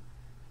 "oh,"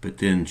 but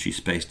then she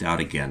spaced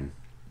out again.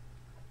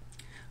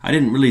 "I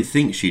didn't really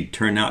think she'd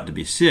turn out to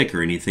be sick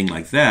or anything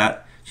like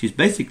that. She's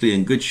basically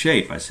in good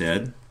shape," I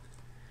said.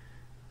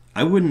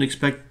 "I wouldn't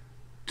expect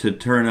to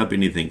turn up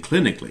anything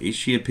clinically.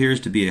 She appears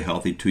to be a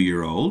healthy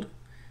 2-year-old.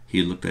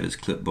 He looked at his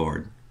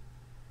clipboard.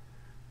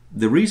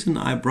 "The reason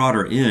I brought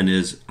her in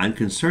is I'm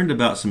concerned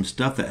about some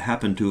stuff that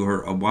happened to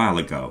her a while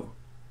ago.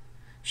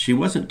 She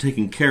wasn't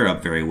taken care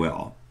of very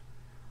well."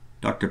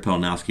 Dr.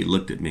 Pelinowski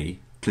looked at me,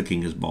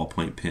 clicking his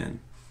ballpoint pen.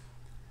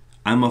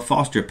 "I'm a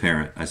foster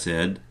parent," I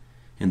said,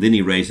 and then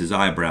he raised his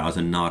eyebrows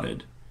and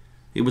nodded.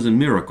 It was a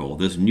miracle,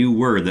 this new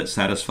word that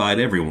satisfied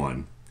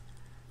everyone.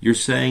 "You're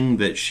saying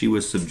that she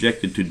was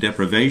subjected to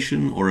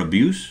deprivation or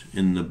abuse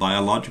in the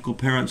biological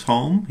parent's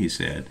home?" he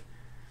said.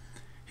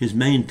 His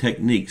main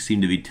technique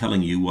seemed to be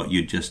telling you what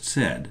you just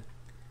said.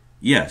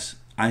 "Yes,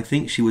 I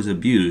think she was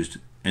abused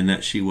and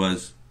that she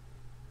was—"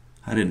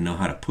 I didn't know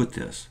how to put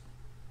this.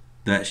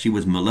 "That she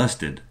was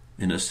molested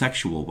in a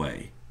sexual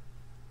way."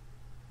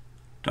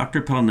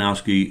 Dr.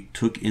 Pelinowski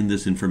took in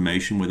this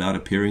information without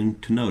appearing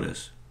to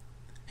notice.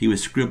 He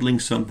was scribbling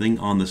something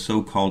on the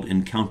so-called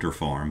encounter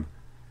form.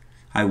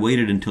 I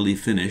waited until he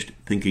finished,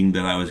 thinking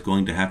that I was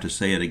going to have to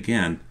say it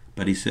again,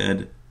 but he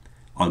said,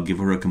 "I'll give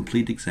her a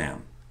complete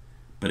exam.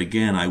 But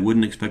again, I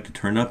wouldn't expect to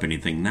turn up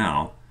anything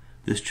now.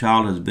 This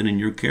child has been in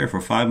your care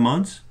for 5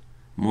 months?"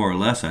 "More or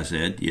less," I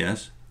said.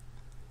 "Yes."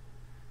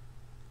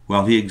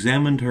 While he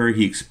examined her,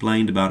 he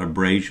explained about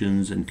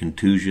abrasions and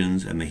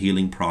contusions and the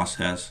healing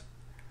process.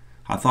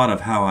 I thought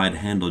of how I'd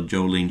handled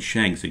Jolene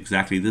Shanks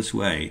exactly this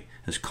way,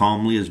 as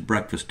calmly as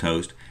breakfast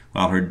toast,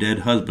 while her dead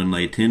husband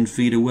lay 10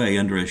 feet away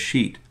under a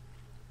sheet.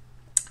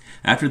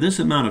 "After this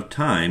amount of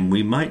time,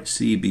 we might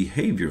see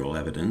behavioral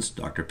evidence,"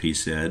 Dr. P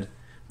said,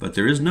 "but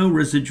there is no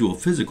residual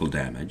physical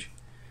damage."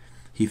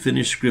 He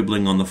finished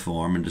scribbling on the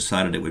form and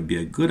decided it would be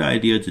a good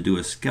idea to do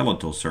a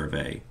skeletal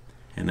survey,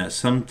 and that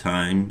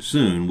sometime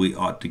soon we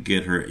ought to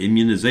get her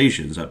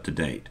immunizations up to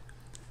date.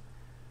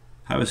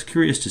 I was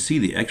curious to see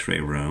the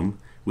x-ray room,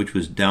 which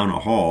was down a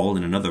hall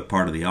in another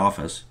part of the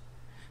office.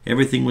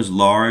 Everything was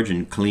large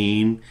and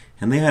clean,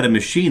 and they had a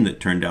machine that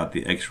turned out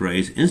the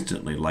x-rays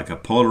instantly like a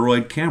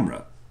Polaroid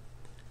camera.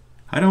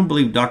 I don't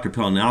believe Dr.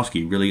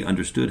 Pelinowski really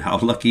understood how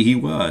lucky he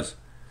was.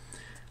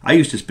 I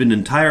used to spend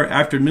entire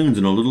afternoons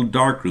in a little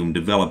darkroom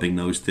developing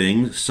those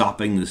things,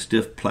 sopping the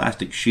stiff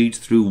plastic sheets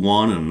through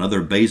one and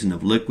another basin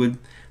of liquid,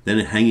 then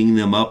hanging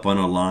them up on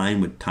a line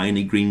with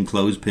tiny green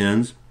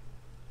clothespins.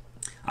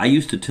 I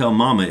used to tell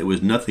Mama it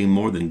was nothing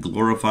more than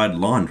glorified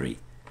laundry.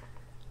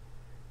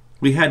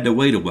 We had to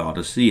wait a while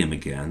to see him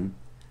again,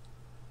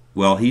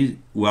 while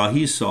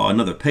he saw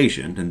another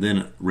patient and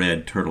then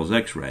read Turtle's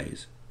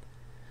x-rays.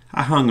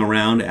 I hung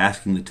around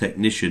asking the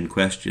technician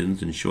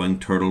questions and showing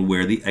Turtle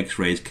where the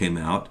x-rays came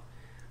out,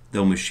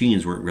 though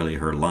machines weren't really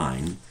her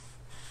line.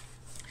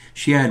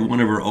 She had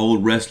one of her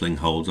old wrestling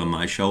holds on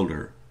my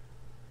shoulder.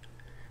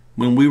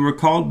 When we were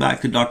called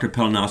back to Dr.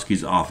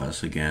 Pelinowski's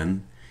office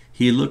again,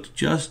 he looked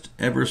just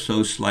ever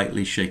so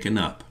slightly shaken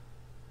up.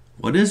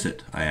 "What is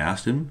it?" I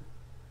asked him.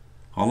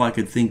 All I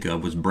could think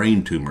of was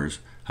brain tumors,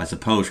 I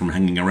suppose from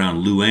hanging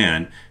around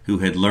Luann, who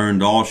had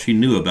learned all she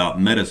knew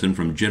about medicine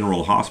from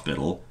General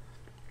Hospital.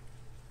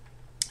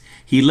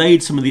 He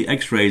laid some of the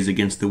x-rays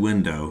against the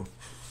window.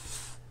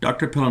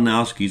 Dr.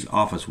 Pelinowski's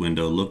office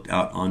window looked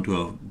out onto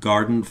a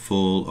garden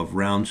full of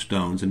round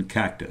stones and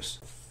cactus.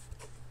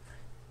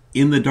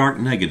 In the dark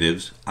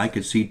negatives, I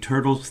could see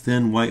Turtle's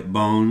thin white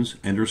bones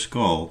and her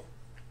skull,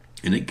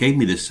 and it gave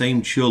me the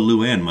same chill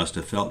Luann must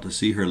have felt to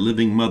see her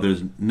living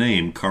mother's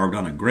name carved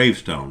on a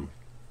gravestone.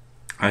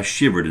 I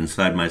shivered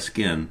inside my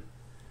skin.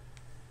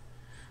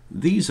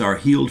 "These are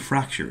healed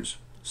fractures,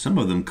 some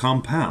of them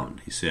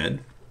compound," he said,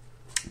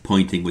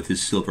 pointing with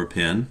his silver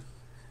pen.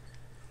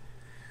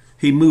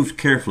 He moved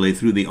carefully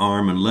through the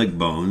arm and leg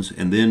bones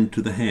and then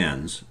to the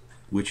hands,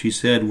 which he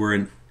said were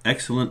an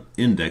excellent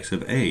index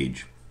of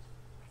age.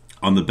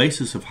 On the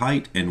basis of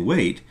height and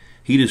weight,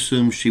 he'd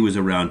assumed she was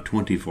around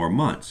 24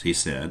 months, he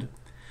said,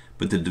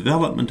 but the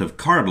development of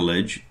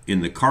cartilage in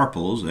the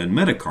carpals and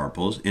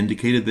metacarpals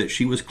indicated that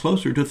she was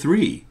closer to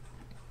 3.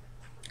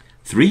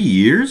 3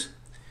 years?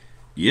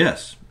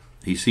 Yes,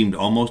 he seemed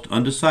almost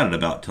undecided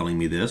about telling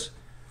me this.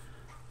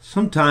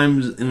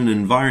 Sometimes in an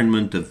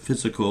environment of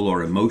physical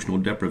or emotional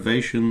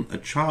deprivation, a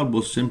child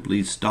will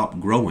simply stop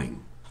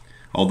growing.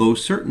 Although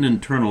certain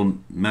internal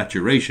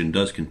maturation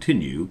does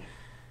continue,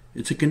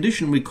 it's a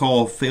condition we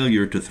call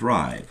failure to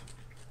thrive.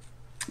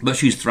 "But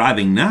she's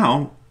thriving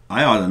now.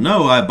 I ought to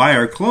know. I buy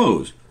her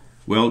clothes."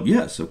 "Well,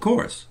 yes, of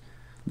course.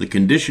 The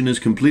condition is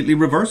completely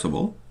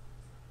reversible."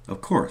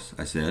 "Of course,"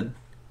 I said.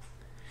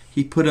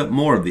 He put up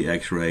more of the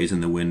x-rays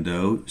in the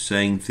window,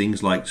 saying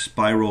things like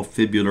spiral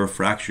fibular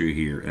fracture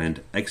here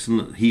and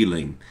excellent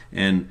healing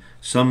and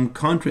some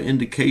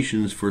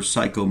contraindications for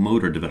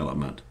psychomotor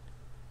development.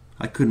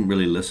 I couldn't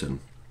really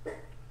listen.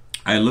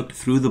 I looked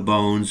through the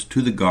bones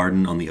to the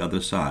garden on the other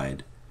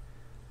side.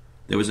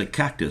 There was a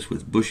cactus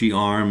with bushy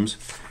arms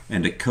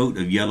and a coat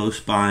of yellow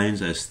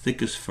spines as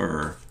thick as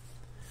fur.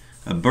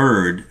 A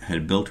bird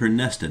had built her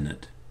nest in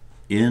it.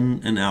 In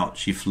and out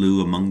she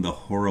flew among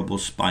the horrible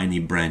spiny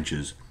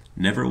branches,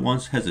 never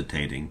once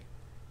hesitating.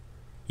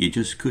 You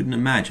just couldn't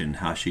imagine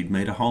how she'd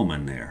made a home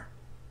in there.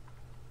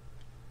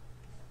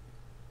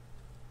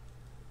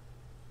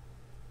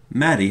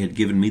 Mattie had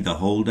given me the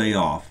whole day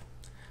off,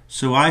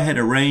 so I had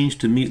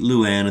arranged to meet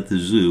Luann at the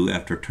zoo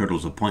after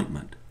Turtle's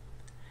appointment.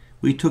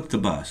 We took the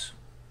bus.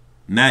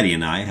 Mattie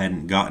and I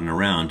hadn't gotten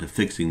around to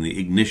fixing the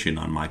ignition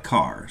on my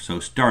car, so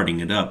starting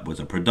it up was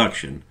a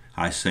production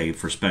I saved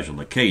for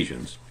special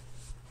occasions.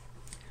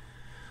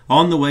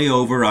 On the way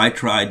over, I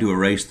tried to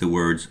erase the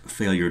words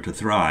 "failure to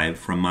thrive"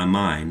 from my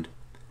mind.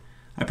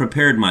 I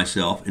prepared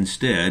myself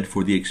instead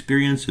for the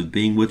experience of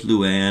being with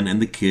Luann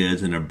and the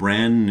kids in a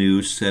brand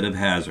new set of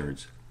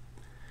hazards.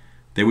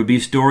 There would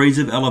be stories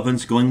of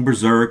elephants going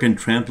berserk and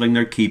trampling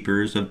their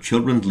keepers, of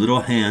children's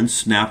little hands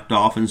snapped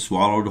off and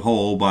swallowed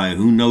whole by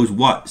who knows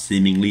what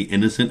seemingly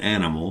innocent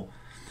animal.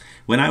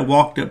 When I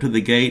walked up to the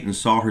gate and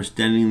saw her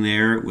standing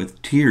there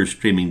with tears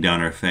streaming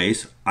down her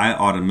face, I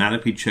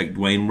automatically checked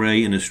Dwayne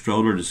Ray in his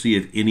stroller to see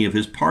if any of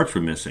his parts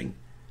were missing.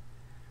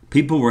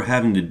 People were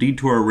having to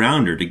detour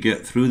around her to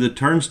get through the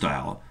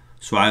turnstile,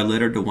 so I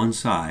led her to one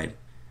side.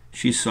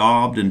 She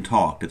sobbed and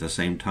talked at the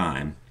same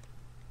time.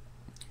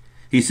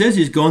 "He says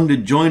he's going to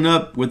join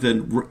up with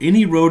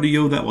any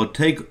rodeo that will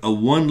take a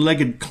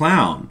one-legged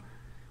clown,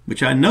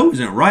 which I know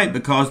isn't right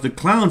because the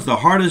clown's the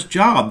hardest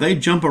job. They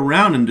jump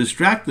around and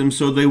distract them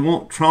so they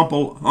won't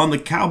trample on the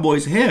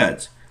cowboys'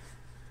 heads."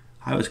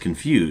 I was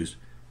confused.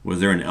 Was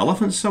there an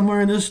elephant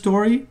somewhere in this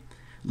story?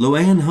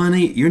 "Luann,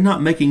 honey, you're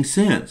not making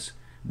sense.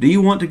 Do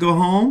you want to go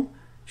home?"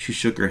 She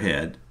shook her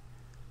head.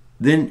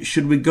 "Then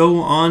should we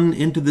go on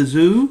into the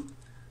zoo?"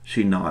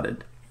 She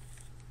nodded.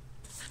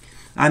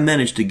 I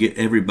managed to get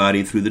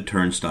everybody through the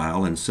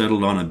turnstile and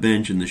settled on a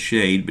bench in the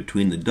shade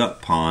between the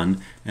duck pond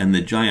and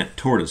the giant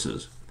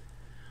tortoises.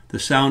 The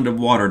sound of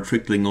water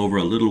trickling over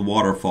a little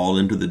waterfall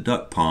into the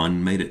duck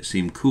pond made it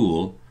seem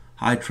cool.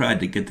 I tried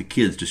to get the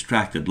kids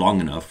distracted long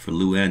enough for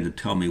Luann to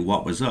tell me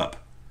what was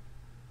up.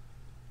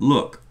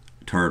 "Look,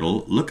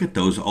 Turtle, look at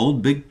those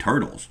old big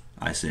turtles,"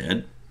 I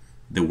said.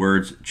 The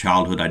words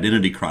 "childhood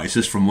identity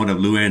crisis" from one of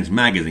Luann's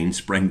magazines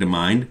sprang to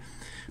mind,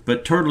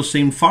 but Turtle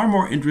seemed far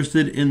more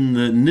interested in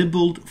the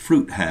nibbled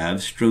fruit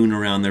halves strewn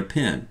around their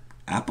pen.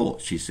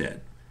 "Apples," she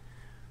said.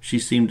 She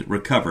seemed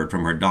recovered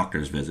from her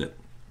doctor's visit.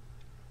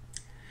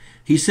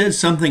 "He said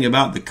something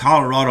about the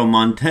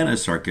Colorado-Montana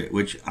circuit,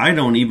 which I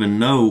don't even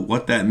know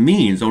what that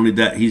means, only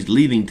that he's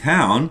leaving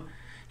town,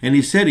 and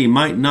he said he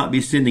might not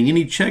be sending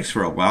any checks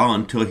for a while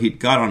until he'd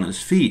got on his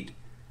feet.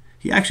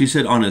 He actually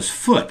said on his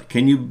foot.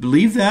 Can you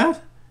believe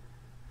that?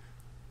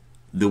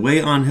 The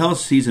way Angel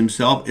sees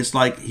himself, it's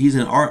like he's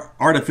an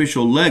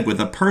artificial leg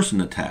with a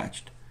person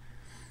attached."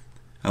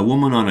 A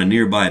woman on a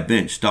nearby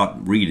bench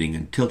stopped reading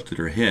and tilted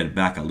her head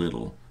back a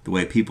little, the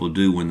way people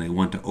do when they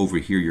want to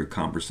overhear your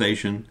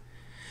conversation.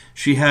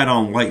 She had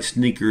on white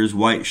sneakers,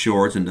 white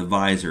shorts, and a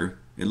visor.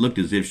 It looked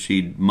as if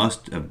she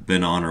must have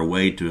been on her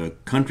way to a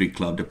country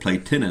club to play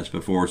tennis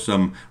before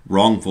some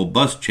wrongful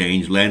bus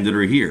change landed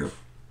her here.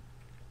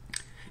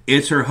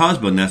 "It's her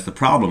husband that's the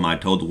problem," I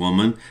told the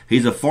woman.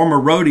 "He's a former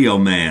rodeo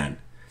man."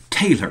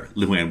 "Taylor,"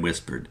 Luann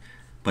whispered,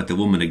 but the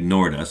woman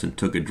ignored us and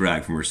took a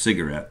drag from her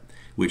cigarette,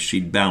 which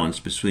she'd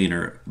balanced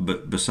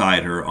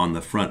beside her on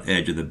the front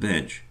edge of the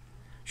bench.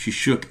 She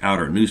shook out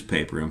her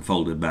newspaper and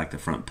folded back the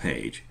front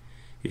page.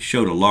 It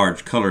showed a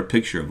large color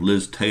picture of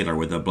Liz Taylor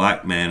with a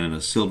black man in a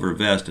silver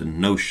vest and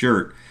no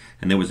shirt,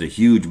 and there was a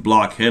huge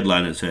block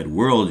headline that said,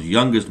 "World's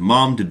Youngest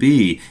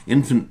Mom-to-Be,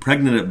 Infant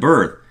Pregnant at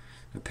Birth."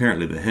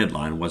 Apparently the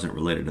headline wasn't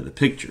related to the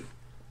picture.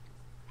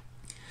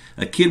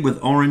 A kid with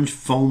orange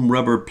foam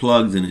rubber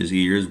plugs in his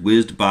ears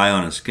whizzed by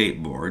on a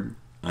skateboard.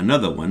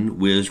 Another one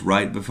whizzed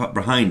right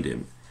behind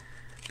him.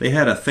 They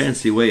had a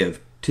fancy way of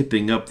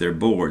tipping up their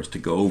boards to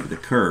go over the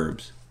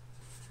curbs.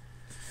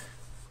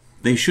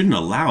 "They shouldn't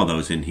allow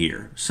those in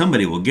here.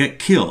 Somebody will get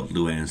killed,"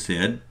 Luann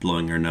said,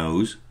 blowing her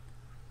nose.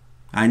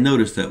 I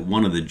noticed that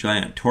one of the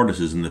giant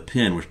tortoises in the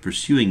pen was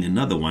pursuing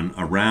another one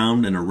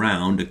around and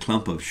around a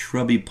clump of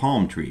shrubby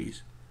palm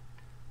trees.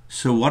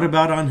 "So what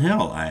about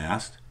Angel?" I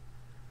asked.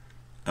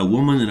 A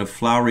woman in a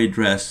flowery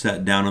dress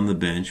sat down on the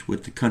bench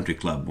with the country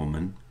club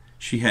woman.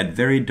 She had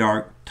very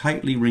dark,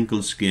 tightly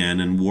wrinkled skin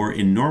and wore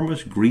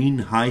enormous green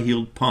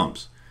high-heeled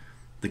pumps.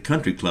 The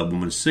country club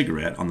woman's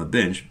cigarette on the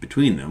bench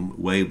between them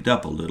waved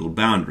up a little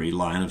boundary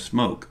line of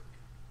smoke.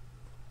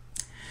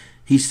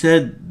 "He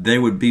said there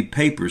would be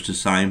papers to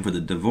sign for the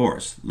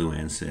divorce,"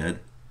 Luann said.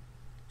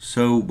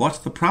 "So what's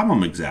the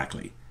problem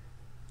exactly?"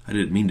 I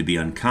didn't mean to be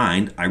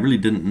unkind. I really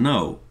didn't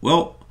know.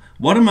 "Well,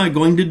 what am I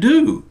going to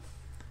do?"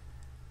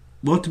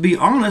 "Well, to be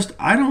honest,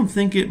 I don't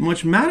think it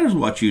much matters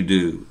what you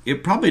do.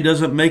 It probably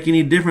doesn't make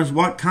any difference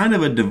what kind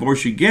of a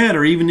divorce you get,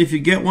 or even if you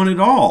get one at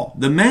all.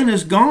 The man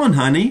is gone,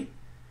 honey.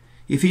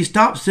 If he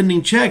stops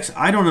sending checks,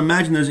 I don't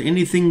imagine there's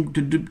anything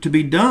to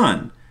be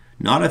done.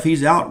 Not if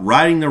he's out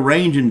riding the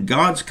range in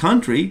God's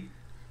country.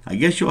 I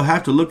guess you'll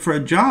have to look for a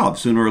job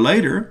sooner or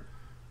later."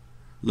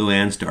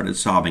 Luann started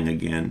sobbing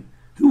again.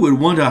 "Who would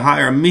want to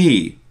hire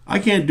me? I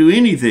can't do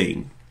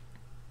anything."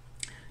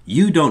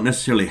 "You don't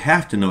necessarily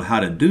have to know how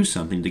to do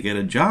something to get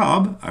a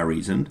job," I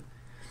reasoned.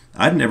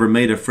 "I'd never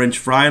made a French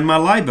fry in my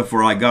life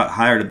before I got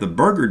hired at the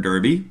Burger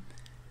Derby."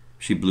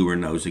 She blew her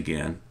nose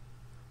again.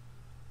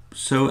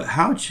 "So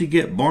how'd she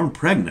get born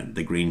pregnant?"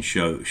 the green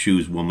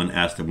shoes woman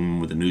asked the woman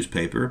with the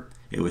newspaper.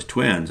 "It was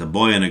twins, a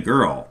boy and a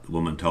girl," the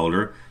woman told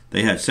her.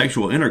 "They had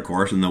sexual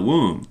intercourse in the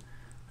womb.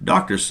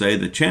 Doctors say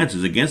the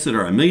chances against it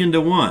are 1,000,000 to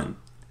 1.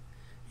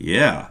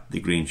 "Yeah," the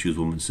green shoes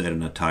woman said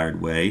in a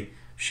tired way.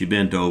 She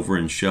bent over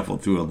and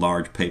shuffled through a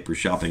large paper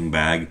shopping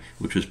bag,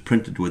 which was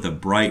printed with a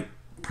bright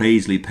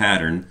paisley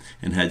pattern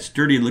and had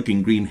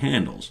sturdy-looking green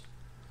handles.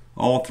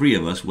 All three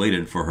of us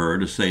waited for her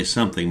to say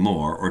something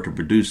more or to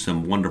produce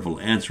some wonderful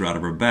answer out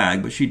of her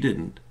bag, but she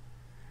didn't.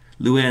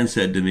 Luann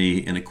said to me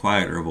in a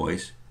quieter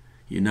voice,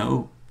 "You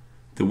know,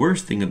 the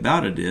worst thing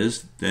about it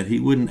is that he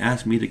wouldn't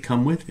ask me to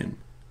come with him."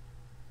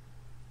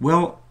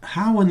 "Well,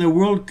 how in the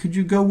world could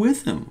you go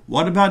with him?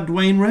 What about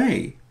Dwayne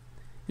Ray?"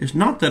 "It's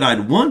not that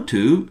I'd want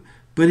to,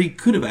 but he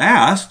could have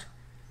asked.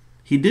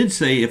 He did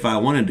say if I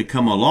wanted to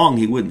come along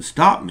he wouldn't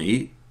stop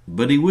me,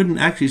 but he wouldn't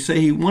actually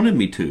say he wanted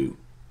me to."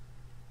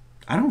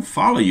 "I don't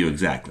follow you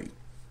exactly."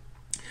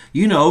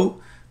 "You know,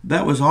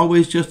 that was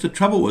always just the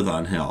trouble with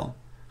Angel.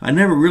 I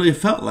never really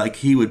felt like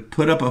he would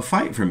put up a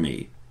fight for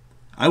me.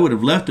 I would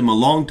have left him a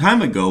long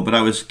time ago, but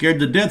I was scared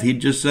to death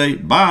he'd just say,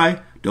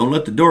 'Bye, don't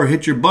let the door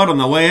hit your butt on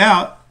the way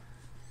out.'"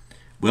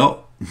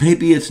 "Well,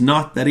 maybe it's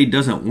not that he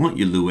doesn't want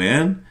you,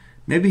 Luann.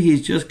 Maybe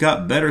he's just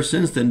got better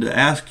sense than to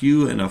ask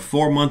you and a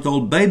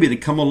 4-month-old baby to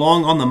come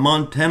along on the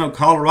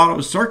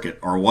Montana-Colorado circuit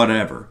or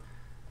whatever.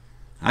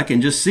 I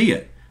can just see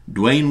it.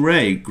 Dwayne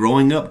Ray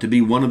growing up to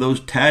be one of those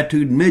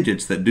tattooed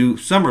midgets that do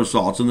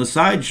somersaults in the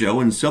sideshow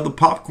and sell the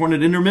popcorn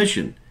at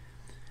intermission.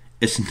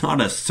 It's not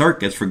a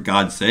circus, for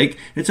God's sake.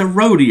 It's a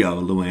rodeo,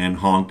 Luann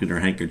honked in her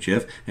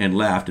handkerchief and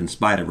laughed in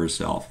spite of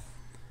herself.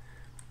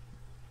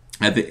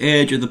 At the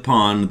edge of the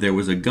pond there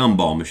was a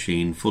gumball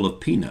machine full of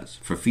peanuts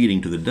for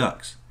feeding to the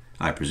ducks,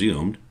 I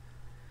presumed.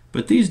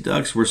 But these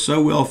ducks were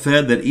so well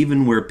fed that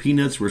even where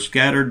peanuts were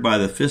scattered by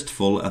the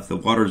fistful at the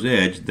water's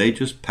edge, they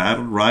just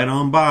paddled right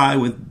on by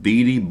with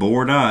beady,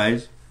 bored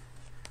eyes.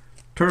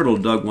 Turtle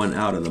dug one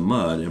out of the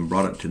mud and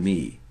brought it to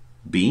me.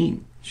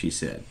 "Bean," she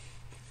said.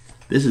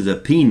 "This is a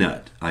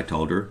peanut," I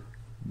told her.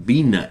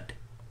 "Beanut."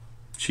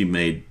 She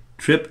made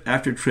trip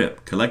after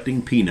trip,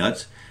 collecting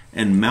peanuts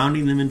and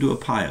mounting them into a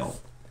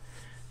pile.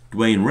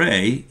 Dwayne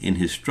Ray, in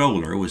his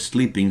stroller, was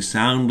sleeping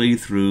soundly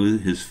through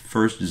his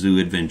first zoo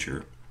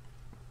adventure.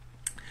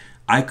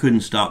 I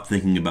couldn't stop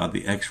thinking about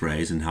the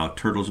x-rays and how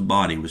Turtle's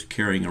body was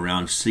carrying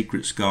around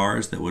secret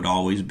scars that would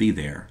always be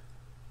there.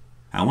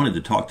 I wanted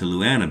to talk to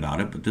Luann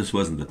about it, but this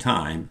wasn't the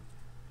time.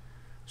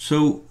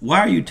 "So why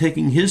are you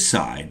taking his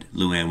side?"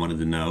 Luann wanted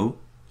to know.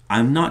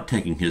 "I'm not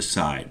taking his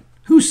side."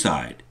 "Whose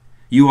side?"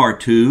 "You are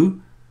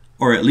too.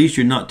 Or at least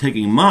you're not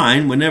taking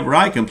mine. Whenever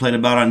I complain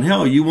about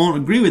Angel, you won't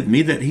agree with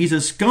me that he's a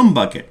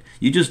scumbucket.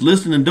 You just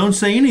listen and don't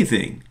say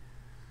anything."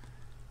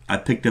 I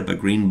picked up a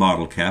green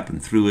bottle cap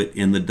and threw it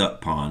in the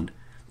duck pond.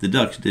 The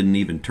ducks didn't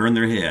even turn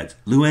their heads.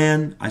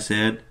 "Luann," I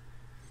said,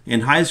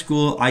 "in high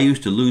school I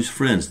used to lose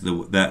friends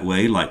that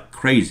way like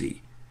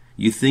crazy.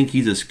 You think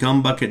he's a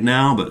scumbucket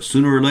now, but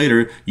sooner or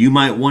later you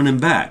might want him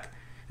back.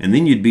 And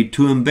then you'd be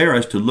too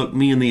embarrassed to look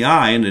me in the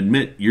eye and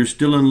admit you're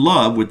still in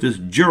love with this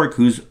jerk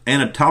whose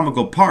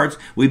anatomical parts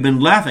we've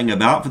been laughing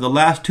about for the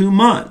last 2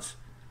 months.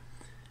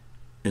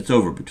 It's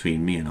over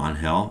between me and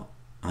Angel.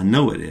 I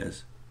know it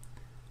is.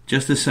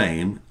 Just the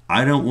same,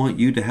 I don't want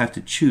you to have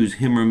to choose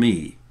him or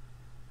me."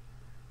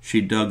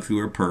 She dug through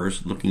her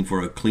purse, looking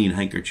for a clean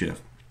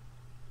handkerchief.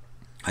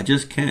 "I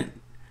just can't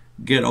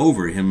get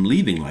over him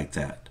leaving like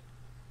that."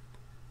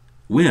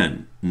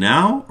 "When?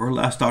 Now or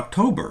last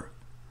October?"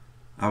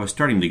 I was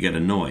starting to get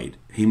annoyed.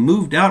 "He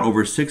moved out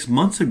over 6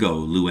 months ago,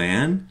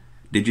 Luann.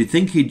 Did you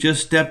think he'd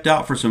just stepped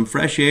out for some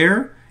fresh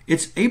air?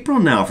 It's April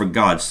now, for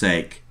God's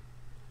sake."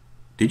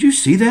 "Did you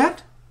see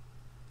that?"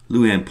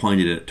 Luann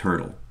pointed at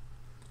Turtle.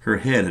 Her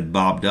head had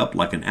bobbed up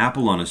like an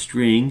apple on a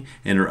string,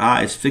 and her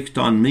eyes fixed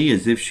on me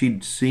as if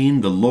she'd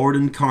seen the Lord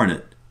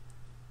incarnate.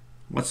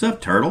 "What's up,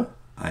 Turtle?"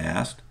 I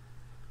asked,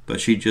 but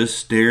she just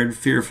stared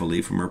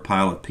fearfully from her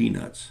pile of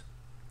peanuts.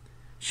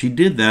 "She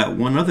did that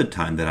one other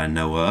time that I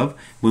know of,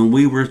 when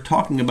we were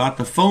talking about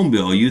the phone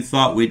bill you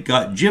thought we'd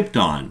got gypped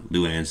on,"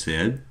 Luann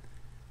said.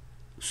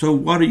 "So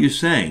what are you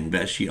saying,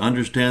 that she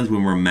understands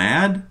when we're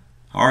mad?"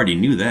 "I already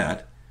knew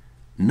that."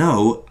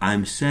 "No,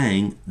 I'm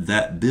saying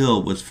that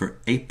bill was for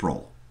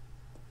April.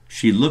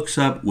 She looks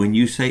up when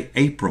you say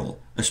April,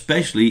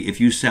 especially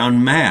if you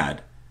sound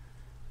mad."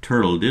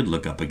 Turtle did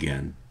look up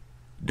again.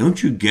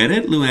 "Don't you get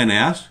it?" Luann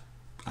asked.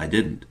 I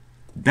didn't.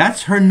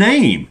 "That's her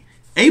name.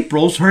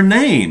 April's her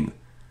name."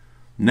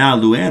 Now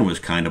Luann was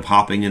kind of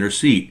hopping in her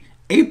seat.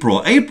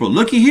 "April, April,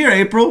 looky here,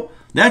 April.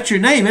 That's your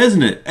name,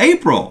 isn't it?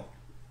 April."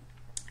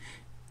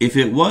 If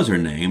it was her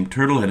name,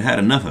 Turtle had had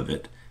enough of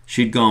it.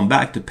 She'd gone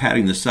back to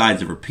patting the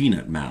sides of her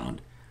peanut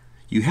mound.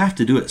 "You have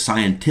to do it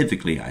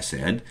scientifically," I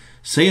said.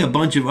 "Say a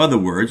bunch of other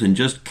words and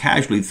just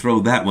casually throw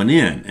that one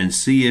in and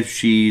see if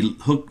she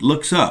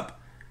looks up."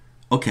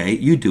 "Okay,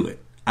 you do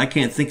it. I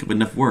can't think of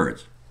enough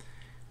words."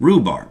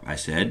 "Rhubarb," I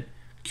said.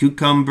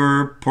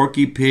 "Cucumber,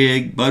 Porky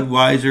Pig,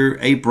 Budweiser,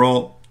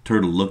 April."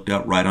 Turtle looked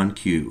up right on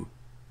cue.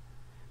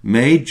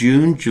 "May,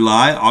 June,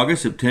 July,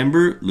 August,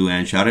 September,"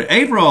 Luann shouted.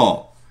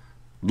 "April!"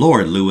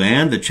 "Lord,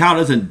 Luann, the child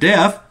isn't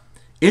deaf."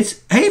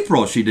 "It's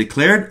April," she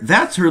declared.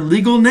 "That's her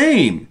legal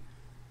name."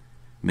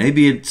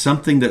 "Maybe it's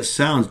something that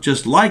sounds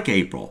just like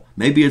April.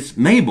 Maybe it's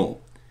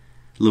Mabel."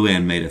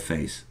 Luann made a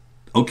face.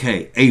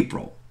 "Okay,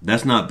 April.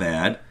 That's not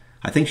bad.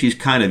 I think she's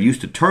kind of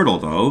used to Turtle,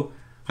 though.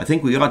 I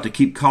think we ought to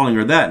keep calling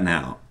her that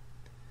now."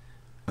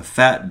 A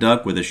fat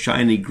duck with a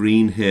shiny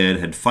green head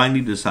had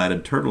finally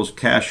decided Turtle's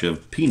cache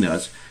of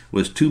peanuts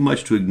was too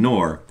much to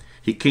ignore.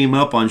 He came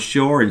up on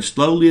shore and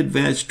slowly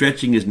advanced,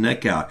 stretching his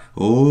neck out.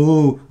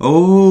 "Oh,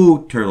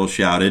 oh," Turtle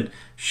shouted,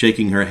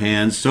 shaking her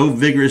hands so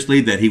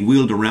vigorously that he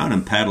wheeled around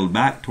and paddled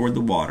back toward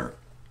the water.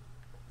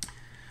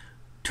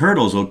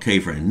 "Turtle's okay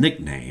for a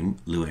nickname,"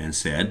 Luann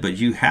said, "but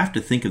you have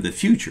to think of the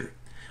future.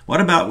 What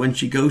about when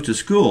she goes to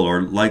school,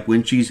 or like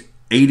when she's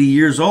 80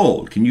 years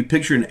old? Can you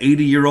picture an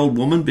 80-year-old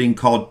woman being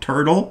called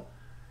Turtle?"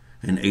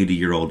 "An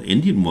 80-year-old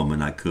Indian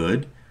woman, I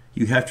could.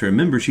 You have to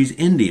remember she's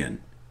Indian."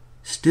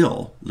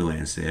 "Still,"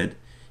 Luann said.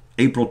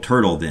 "April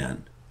Turtle,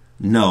 then."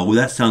 "No,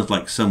 that sounds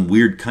like some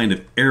weird kind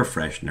of air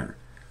freshener."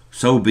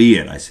 "So be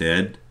it," I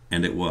said,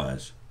 and it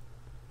was.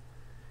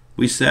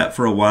 We sat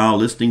for a while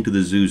listening to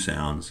the zoo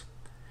sounds.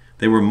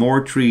 There were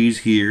more trees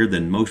here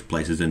than most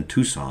places in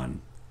Tucson.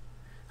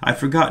 I'd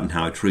forgotten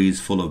how trees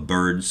full of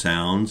bird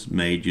sounds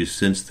made you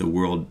sense the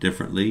world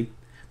differently,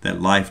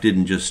 that life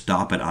didn't just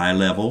stop at eye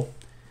level.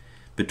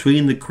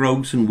 Between the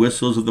croaks and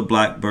whistles of the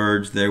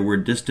blackbirds there were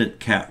distant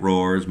cat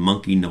roars,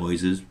 monkey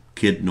noises,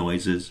 kid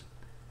noises.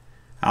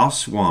 "I'll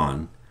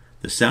swan.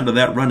 The sound of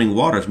that running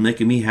water's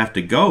making me have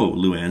to go,"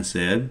 Luann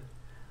said.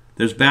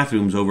 "There's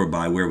bathrooms over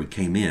by where we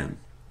came in."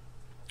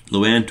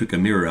 Luann took a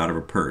mirror out of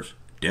her purse.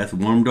 "Death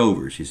warmed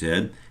over," she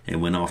said,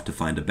 and went off to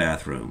find a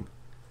bathroom.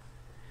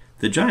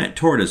 The giant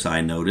tortoise,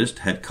 I noticed,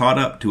 had caught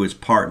up to its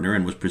partner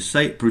and was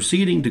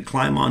proceeding to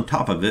climb on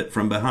top of it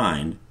from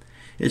behind.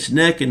 Its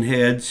neck and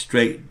head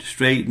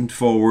straightened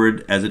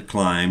forward as it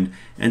climbed,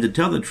 and to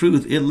tell the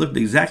truth, it looked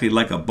exactly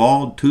like a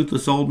bald,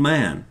 toothless old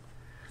man.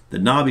 The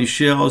knobby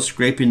shells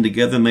scraping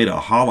together made a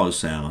hollow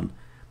sound.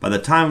 By the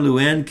time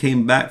Luann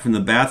came back from the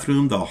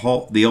bathroom,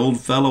 the old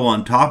fellow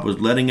on top was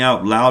letting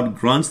out loud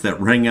grunts that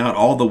rang out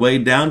all the way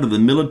down to the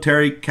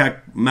military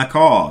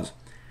macaws.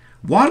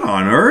 "What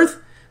on earth?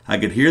 I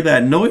could hear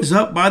that noise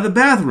up by the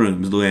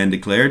bathrooms," Luann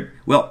declared.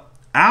 "Well,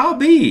 I'll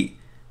be.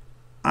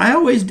 I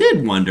always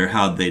did wonder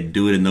how they'd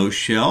do it in those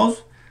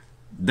shells.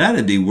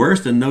 That'd be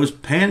worse than those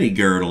panty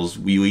girdles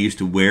we used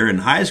to wear in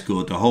high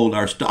school to hold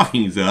our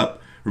stockings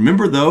up.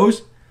 Remember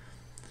those?"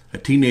 A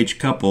teenage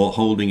couple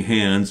holding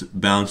hands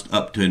bounced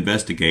up to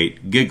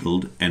investigate,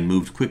 giggled, and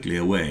moved quickly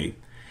away.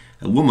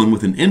 A woman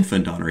with an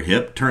infant on her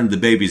hip turned the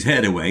baby's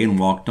head away and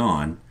walked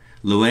on.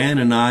 Luann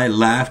and I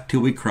laughed till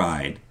we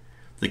cried.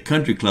 The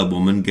country club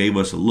woman gave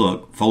us a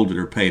look, folded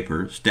her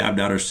paper, stabbed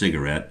out her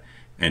cigarette,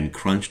 and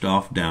crunched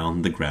off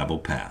down the gravel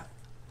path.